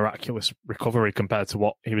miraculous recovery compared to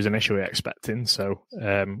what he was initially expecting. So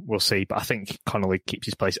we'll see. But I think Connolly keeps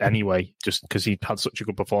his place anyway, just because he had such a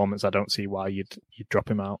good performance. I don't see why you'd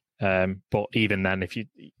drop him out. But even then, if you're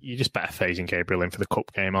just better phasing Gabriel in for the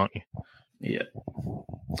cup game, aren't you? Yeah.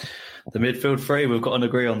 The midfield three, we've got an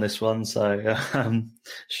agree on this one. So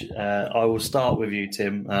I will start with you,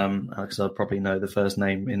 Tim, because I probably know the first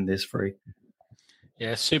name in this three.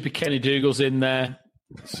 Yeah, Super Kenny Dougal's in there.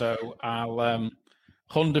 So I'll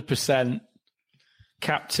 100%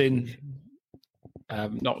 captain,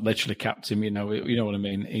 not literally captain, you know what I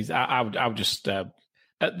mean. I would just, at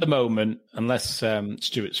the moment, unless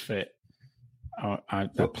Stuart's fit, I'll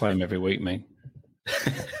play him every week, mate.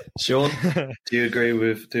 Sean, do you agree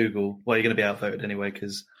with Dougal? Well, you're going to be outvoted anyway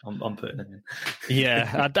because I'm putting him in.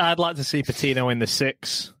 Yeah, I'd like to see Patino in the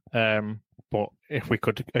 6, but if we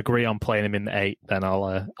could agree on playing him in the 8, then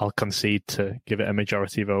I'll concede to give it a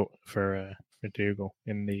majority vote for Dougal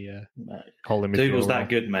in the holding midfield. Dougal's that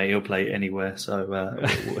good, mate. He'll play anywhere. So are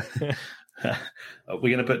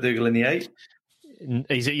we going to put Dougal in the 8?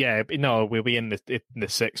 We'll be in the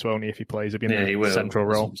 6, won't he? If he plays, he'll be in the central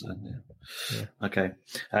role. Yeah. Okay,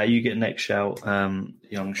 you get next shout,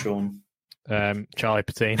 young Sean. Charlie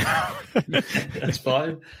Patino. That's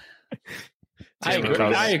fine. I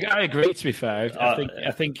agree. To be fair,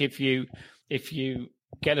 I think if you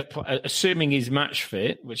get assuming he's match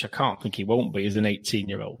fit, which I can't think he won't be as an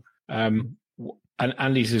 18-year-old, and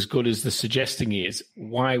he's as good as the suggesting he is,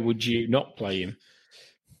 why would you not play him?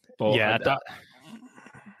 But I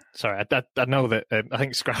know that I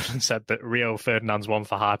think Scraven said that Rio Ferdinand's one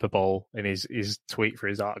for hyperbole in his tweet for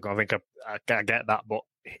his article. I think I get that, but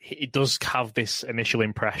he does have this initial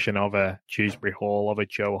impression of a Dewsbury Hall, of a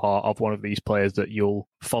Joe Hart, of one of these players that you'll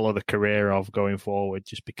follow the career of going forward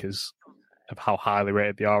just because of how highly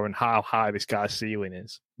rated they are and how high this guy's ceiling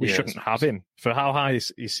is. We shouldn't have him. For how high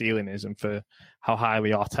his ceiling is and for how highly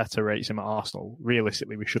Arteta rates him at Arsenal,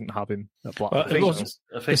 realistically, we shouldn't have him at Blackburn.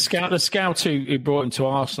 The scout who brought him to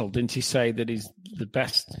Arsenal, didn't he say that he's the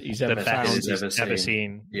best he's ever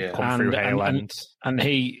seen come through Hale End? And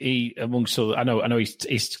he amongst other, I know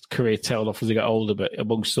his career tailed off as he got older, but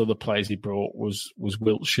amongst other players he brought was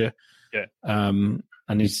Wiltshire. Yeah. And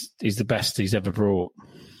he's the best he's ever brought.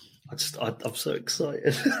 I'm so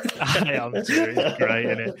excited. I am too. He's great,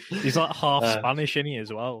 isn't it? He's like half Spanish, isn't he,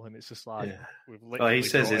 as well? And it's just like he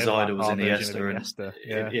says his idol was Iniesta.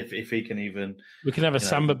 If he can even, we can have a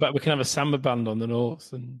samba. We can have a samba band on the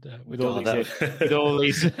north, and with all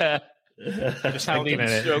these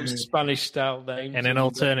Spanish style names. In an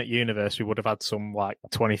alternate universe, we would have had some like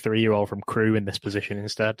 23-year-old from Crewe in this position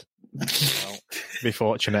instead. Be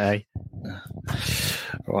fortunate, eh?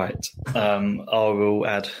 Right. I will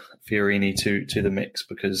add Fiorini to the mix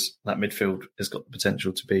because that midfield has got the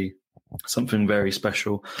potential to be something very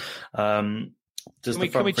special. Can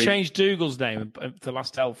we change Dougal's name to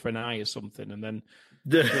last L for an I or something? And then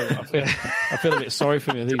I feel a bit sorry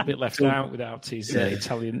for him. I think he's a bit left out without his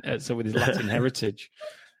Italian, with his Latin heritage.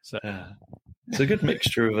 So it's a good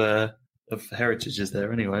mixture of heritages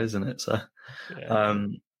there, anyway, isn't it? So,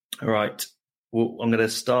 right. Well, I'm going to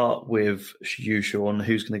start with you, Sean.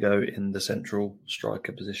 Who's going to go in the central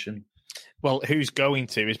striker position? Well, who's going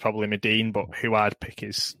to is probably Medine, but who I'd pick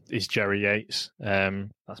is Jerry Yates.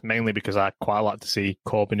 That's mainly because I'd quite like to see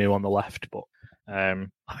Corbeanu on the left, but I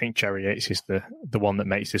think Jerry Yates is the one that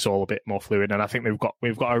makes this all a bit more fluid. And I think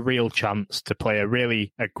we've got a real chance to play a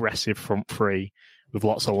really aggressive front three with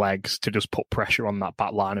lots of legs to just put pressure on that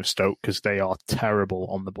back line of Stoke, because they are terrible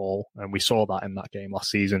on the ball. And we saw that in that game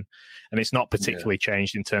last season. And it's not particularly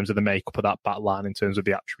changed in terms of the makeup of that back line, in terms of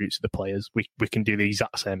the attributes of the players. We can do the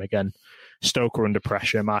exact same again. Stoke are under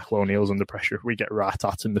pressure. Michael O'Neill's under pressure. If we get right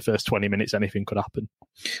at him the first 20 minutes, anything could happen.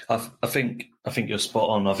 I think you're spot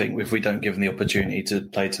on. I think if we don't give them the opportunity to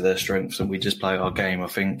play to their strengths and we just play our game, I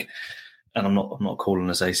think, and I'm not calling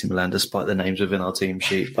us AC Milan despite the names within our team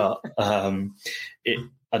sheet, but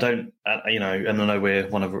I don't, and I know we're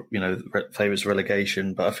one of, favourites of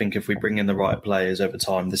relegation, but I think if we bring in the right players over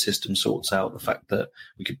time, the system sorts out the fact that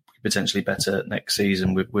we could potentially better next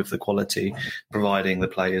season with the quality, providing the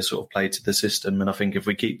players sort of play to the system. And I think if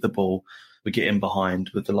we keep the ball, we get in behind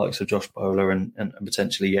with the likes of Josh Bowler and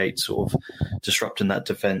potentially Yates sort of disrupting that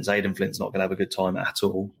defence. Aidan Flint's not going to have a good time at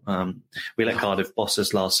all. We let Cardiff boss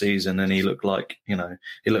us last season, and he looked like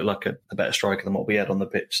a better striker than what we had on the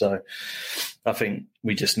pitch. So I think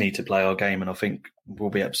we just need to play our game, and I think we'll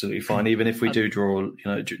be absolutely fine, even if we do draw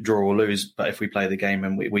or lose. But if we play the game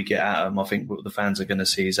and we get at them, I think the fans are going to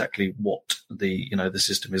see exactly what the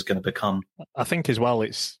system is going to become. I think as well,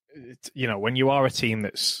 it's when you are a team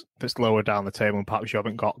that's lower down the table and perhaps you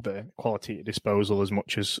haven't got the quality at disposal as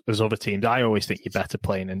much as other teams, I always think you're better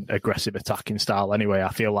playing an aggressive attacking style anyway. I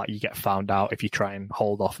feel like you get found out if you try and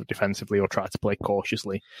hold off defensively or try to play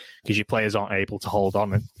cautiously, because your players aren't able to hold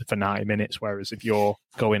on for 90 minutes, whereas if you're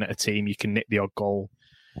going at a team, you can nick the odd goal.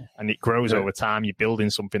 And it grows over time. You're building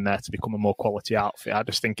something there to become a more quality outfit. I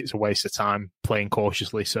just think it's a waste of time playing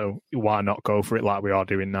cautiously. So why not go for it like we are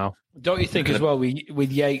doing now? Don't you think as well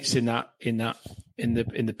with Yates in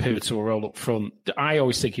the pivotal role up front? I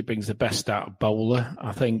always think he brings the best out of Bowler.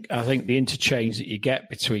 I think the interchange that you get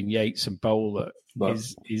between Yates and Bowler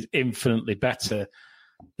is infinitely better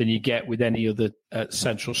than you get with any other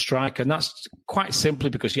central striker, and that's quite simply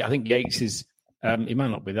because I think Yates is. He might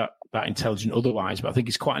not be that intelligent otherwise, but I think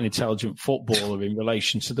he's quite an intelligent footballer in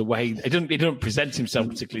relation to the way he doesn't present himself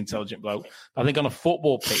particularly intelligent bloke. I think on a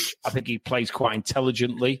football pitch, I think he plays quite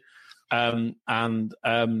intelligently. And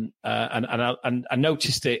I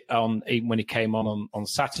noticed it even when he came on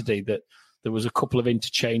Saturday that there was a couple of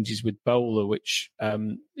interchanges with Bowler, which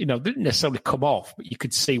didn't necessarily come off, but you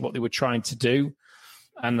could see what they were trying to do.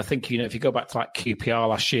 And I think, if you go back to like QPR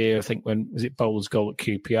last year, I think when was it Bowler's goal at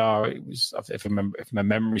QPR? It was, if my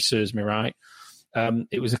memory serves me right,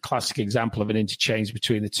 it was a classic example of an interchange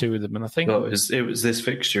between the two of them. And I think it was this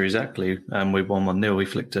fixture exactly. We won 1-0. He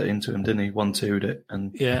flicked it into him, didn't he? 1-2'd it,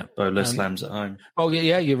 and Bowler slams at home. Oh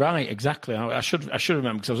yeah, you're right, exactly. I should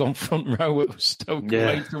remember because I was on front row at Stoke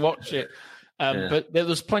waiting to watch it. But there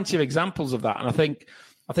was plenty of examples of that, and I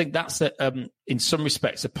think that's in some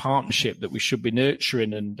respects a partnership that we should be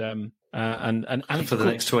nurturing and for the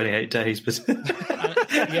next 28 days. But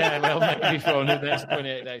maybe for the next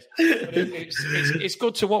 28 days. But it's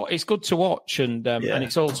good to watch. It's good to watch, and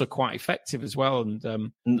it's also quite effective as well.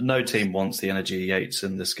 And no team wants the energy of Yates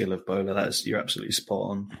and the skill of Bowler. You're absolutely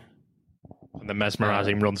spot on. And the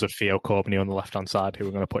mesmerising runs of Theo Corbeny on the left-hand side, who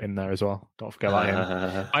we're going to put in there as well. Don't forget about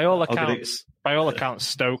him. By all accounts,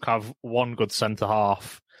 Stoke have one good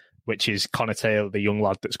centre-half, which is Connor Taylor, the young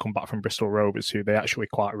lad that's come back from Bristol Rovers, who they actually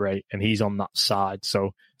quite rate, and he's on that side.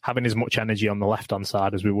 So having as much energy on the left-hand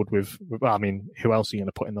side as we would with who else are you going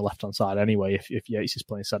to put in the left-hand side anyway if Yates is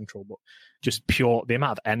playing central? But just the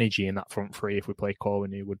amount of energy in that front three if we play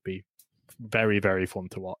Corbeny would be very, very fun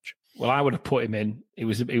to watch. Well, I would have put him in. It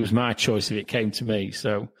was my choice if it came to me.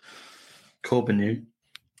 So Corbeny.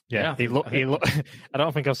 Yeah, he looked. I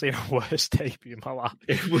don't think I've seen a worse debut in my life.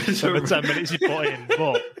 It was over 10 minutes he put in,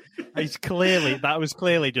 but that was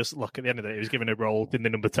clearly just look. At the end of it, he was given a role in the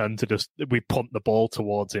number 10 to we punt the ball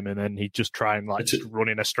towards him, and then he'd just try and just run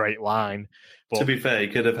in a straight line. But to be fair, he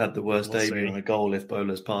could have had the worst debut on a goal if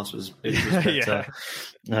Bowler's pass was better,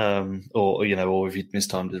 or if he'd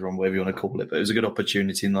mistimed his run, whatever you want to call it. But it was a good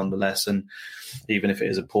opportunity nonetheless, and even if it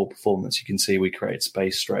is a poor performance, you can see we created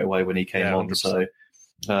space straight away when he came on. 100%. So.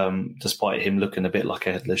 Despite him looking a bit like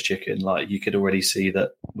a headless chicken, like you could already see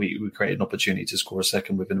that we created an opportunity to score a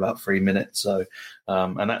second within about 3 minutes. So,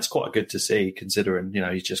 and that's quite good to see considering,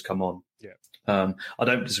 he's just come on. Yeah. I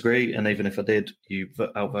don't disagree. And even if I did, you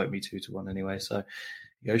outvote me 2-1 anyway. So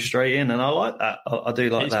you go straight in. And I like that. I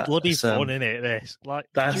do like that. It's bloody fun, isn't it?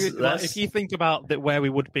 This, if you think about where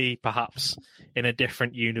we would be perhaps in a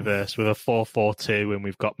different universe with a 4-4-2 and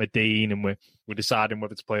we've got Medine and we're deciding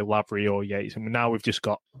whether to play Lavery or Yates. And now we've just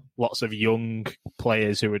got lots of young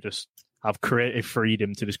players who are just have creative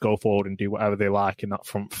freedom to just go forward and do whatever they like in that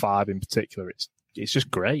front five in particular. It's just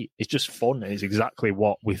great. It's just fun. It's exactly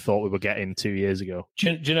what we thought we were getting 2 years ago.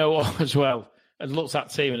 Do you know what as well? I looked at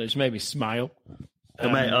that team and it just made me smile.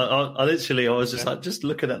 Mate, I literally, I was just like, just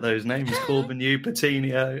looking at those names, Corbin, you,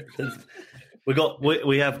 Patino.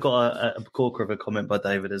 We have got a corker of a comment by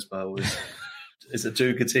David as well. Is it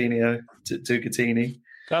Ducatini?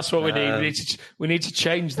 That's what we need. We need to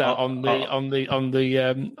change that on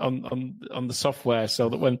the software so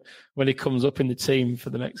that when he comes up in the team for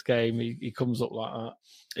the next game, he comes up like that.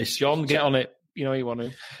 It's John, get on it. You know you want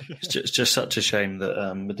to. It's just such a shame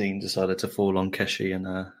that Medine decided to fall on Keshi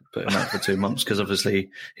and put him out for 2 months, because obviously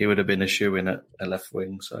he would have been a shoo-in at a left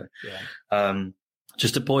wing. So,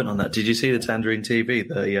 just a point on that. Did you see the Tangerine TV,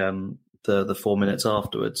 the 4 minutes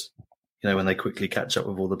afterwards? You know, when they quickly catch up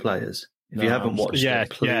with all the players. If you haven't watched it,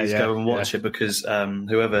 please go and watch it, because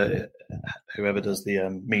whoever does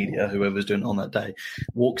the media, whoever's doing it on that day,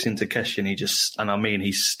 walks into Keshi and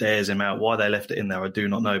he stares him out. Why they left it in there, I do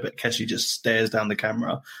not know, but Keshi just stares down the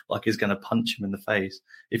camera like he's going to punch him in the face.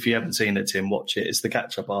 If you haven't seen it, Tim, watch it. It's the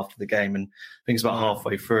catch-up after the game, and I think it's about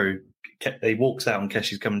halfway through. He walks out and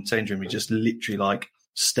Keshi's coming to the change room. He just literally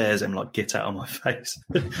stares at him like, get out of my face.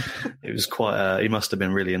 It was quite, he must have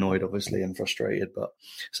been really annoyed, obviously, and frustrated, but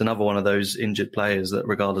it's another one of those injured players that,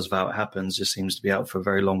 regardless of how it happens, just seems to be out for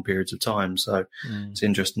very long periods of time. So it's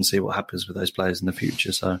interesting to see what happens with those players in the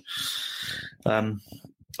future. So I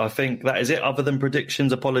think that is it. Other than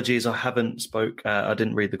predictions, apologies, I haven't I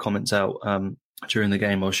didn't read the comments out during the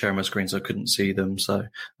game. I was sharing my screen, so I couldn't see them. So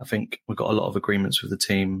I think we've got a lot of agreements with the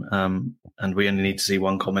team, and we only need to see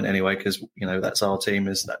one comment anyway, because that's our team.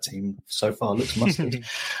 Is that team so far looks mustard.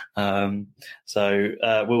 So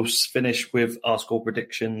we'll finish with our score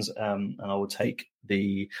predictions, and I will take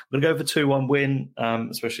I'm going to go for 2-1 win,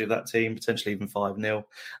 especially with that team, potentially even 5-0.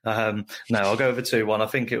 No, I'll go over 2-1. I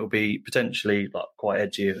think it will be potentially quite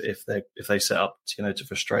edgy if they set up, to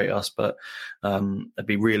frustrate us. But it'd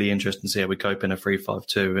be really interesting to see how we cope in a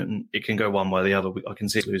 3-5-2, and it can go one way or the other. I can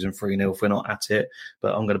see it losing 3-0 if we're not at it.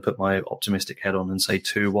 But I'm going to put my optimistic head on and say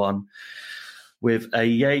 2-1 with a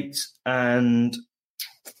Yates and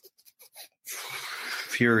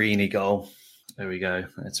Fiorini goal. There we go.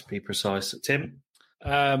 Let's be precise. Tim?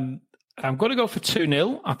 I'm going to go for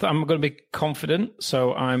 2-0. I'm going to be confident,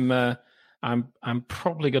 so I'm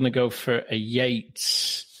probably going to go for a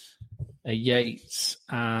Yates. Who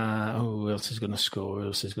else is going to score?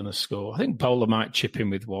 I think Bowler might chip in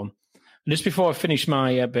with one. And just before I finish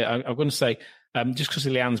my bit, I'm going to say, just because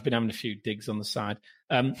Leanne's been having a few digs on the side,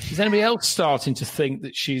 is anybody else starting to think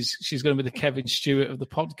that she's going to be the Kevin Stewart of the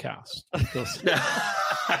podcast?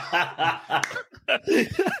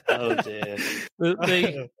 Oh dear!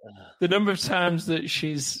 The number of times that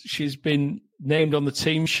she's been named on the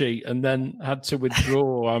team sheet and then had to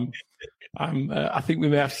withdraw, I think we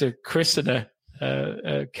may have to christen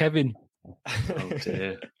her Kevin. Oh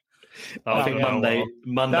dear! I think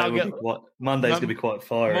Monday's going to be quite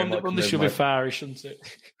fiery. Monday should be fiery, shouldn't it?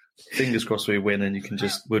 Fingers crossed we win, and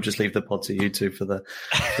we'll just leave the pod to you two for the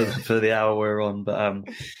hour we're on. But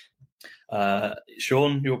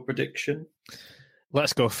Sean, your prediction?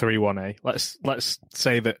 Let's go 3-1, Let's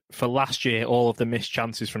say that for last year, all of the missed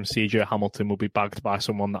chances from CJ Hamilton will be bagged by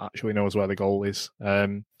someone that actually knows where the goal is.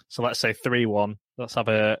 So let's say 3-1. Let's have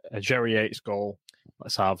a Jerry Yates goal.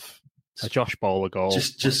 Let's have a Josh Bowler goal.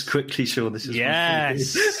 Just quickly, Sean, this is...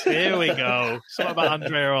 Yes! Here we go. Something about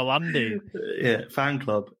Andrea Orlandi. Yeah, fan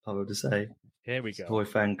club, I would say. Here we go. Boy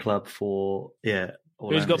fan club for... Yeah.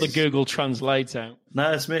 Orlandi. Who's got the Google Translate out?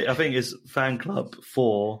 No, it's me. I think it's fan club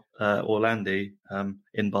for Orlandi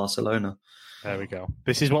in Barcelona. There we go.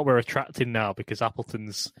 This is what we're attracting now, because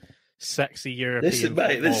Appleton's sexy European this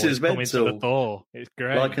is coming mental. to the door. It's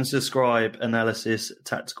great. Like and subscribe, analysis,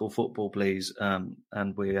 tactical football, please. And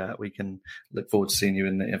we can look forward to seeing you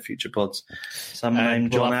in the future pods. Some name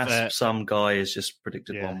John Asp, some guy has just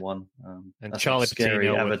predicted 1-1. And Charlie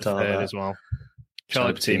Patino with the third as well.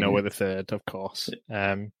 Charlie Patino with a third, of course.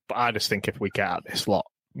 But I just think if we get at this lot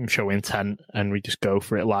and show intent and we just go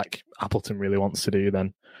for it like Appleton really wants to do,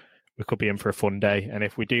 then we could be in for a fun day. And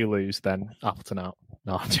if we do lose, then Appleton out.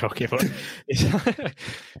 No, I'm joking. But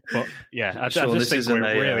yeah, I just think we're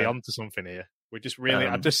really onto something here. We're just really,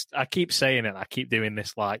 I keep saying it. I keep doing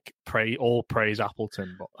this praise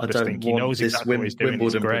Appleton, but I just think he knows exactly what he's doing.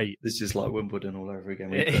 It's great. This is like Wimbledon all over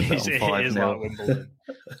again. It is like Wimbledon.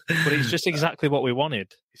 But it's just exactly what we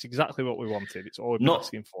wanted. It's exactly what we wanted. It's all we've been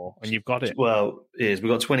asking for, and you've got it. Well, it is. We've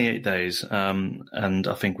got 28 days, and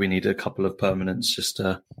I think we need a couple of permanents just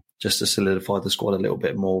to solidify the squad a little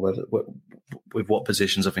bit more. With what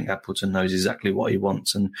positions, I think Appleton knows exactly what he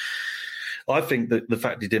wants, and I think that the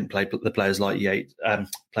fact he didn't play the players like Yates,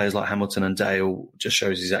 players like Hamilton and Dale, just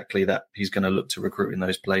shows exactly that he's going to look to recruit in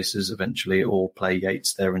those places eventually, or play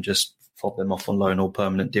Yates there and just fob them off on loan or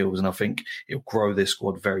permanent deals. And I think it'll grow this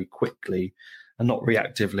squad very quickly and not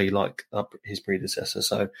reactively like his predecessor.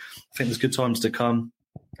 So I think there's good times to come.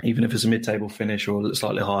 Even if it's a mid-table finish or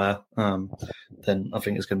slightly higher, then I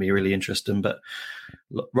think it's going to be really interesting. But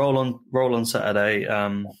roll on Saturday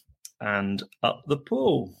and up the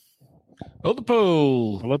pool. Up the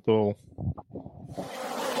pool. Up the pool.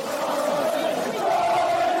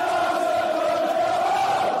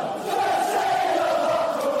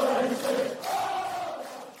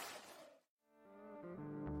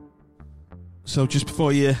 So just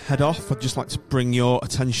before you head off, I'd just like to bring your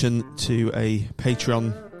attention to a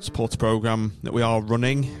Patreon supporter program that we are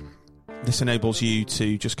running. This enables you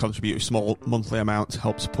to just contribute a small monthly amount to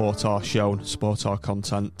help support our show and support our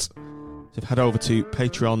content. So if you head over to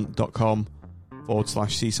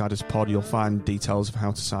patreon.com/SeasidersPod, you'll find details of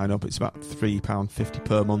how to sign up. It's about £3.50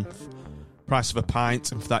 per month. Price of a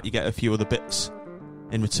pint, and for that you get a few other bits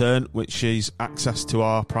in return, which is access to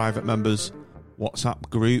our private members' WhatsApp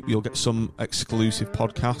group. You'll get some exclusive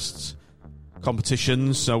podcasts,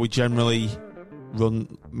 competitions, so we generally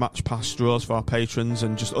run match pass draws for our patrons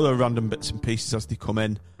and just other random bits and pieces as they come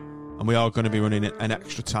in. And we are going to be running an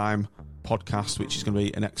extra time podcast, which is going to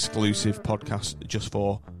be an exclusive podcast just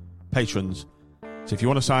for patrons. So if you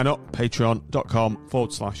want to sign up,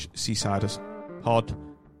 patreon.com/SeasidersPod.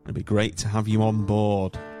 It'd be great to have you on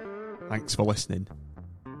board. Thanks for listening.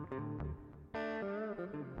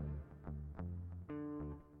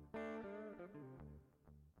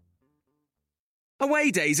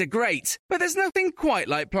 Away days are great, but there's nothing quite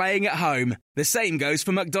like playing at home. The same goes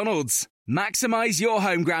for McDonald's. Maximise your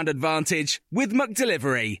home ground advantage with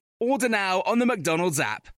McDelivery. Order now on the McDonald's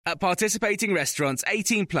app. At participating restaurants,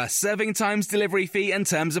 18 plus serving times, delivery fee and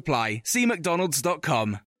terms apply. See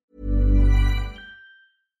mcdonalds.com.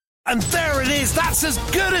 And there it is, that's as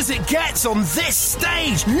good as it gets on this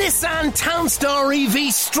stage. Nissan Townstar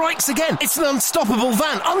EV strikes again. It's an unstoppable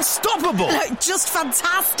van, unstoppable. Look, just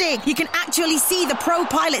fantastic. You can actually see the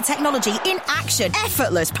ProPilot technology in action.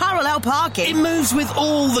 Effortless parallel parking. It moves with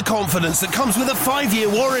all the confidence that comes with a 5-year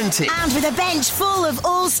warranty. And with a bench full of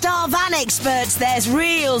all-star van experts, there's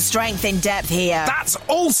real strength in depth here. That's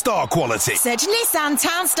all-star quality. Search Nissan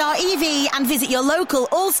Townstar EV and visit your local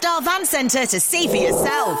all-star van centre to see for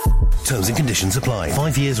yourself. Terms and conditions apply.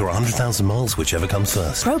 5 years or 100,000 miles, whichever comes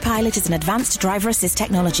first. ProPilot is an advanced driver assist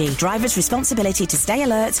technology. Driver's responsibility to stay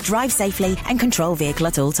alert, drive safely, and control vehicle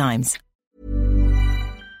at all times.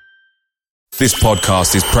 This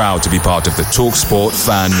podcast is proud to be part of the TalkSport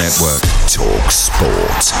Fan Network.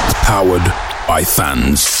 TalkSport. Powered by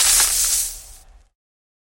fans.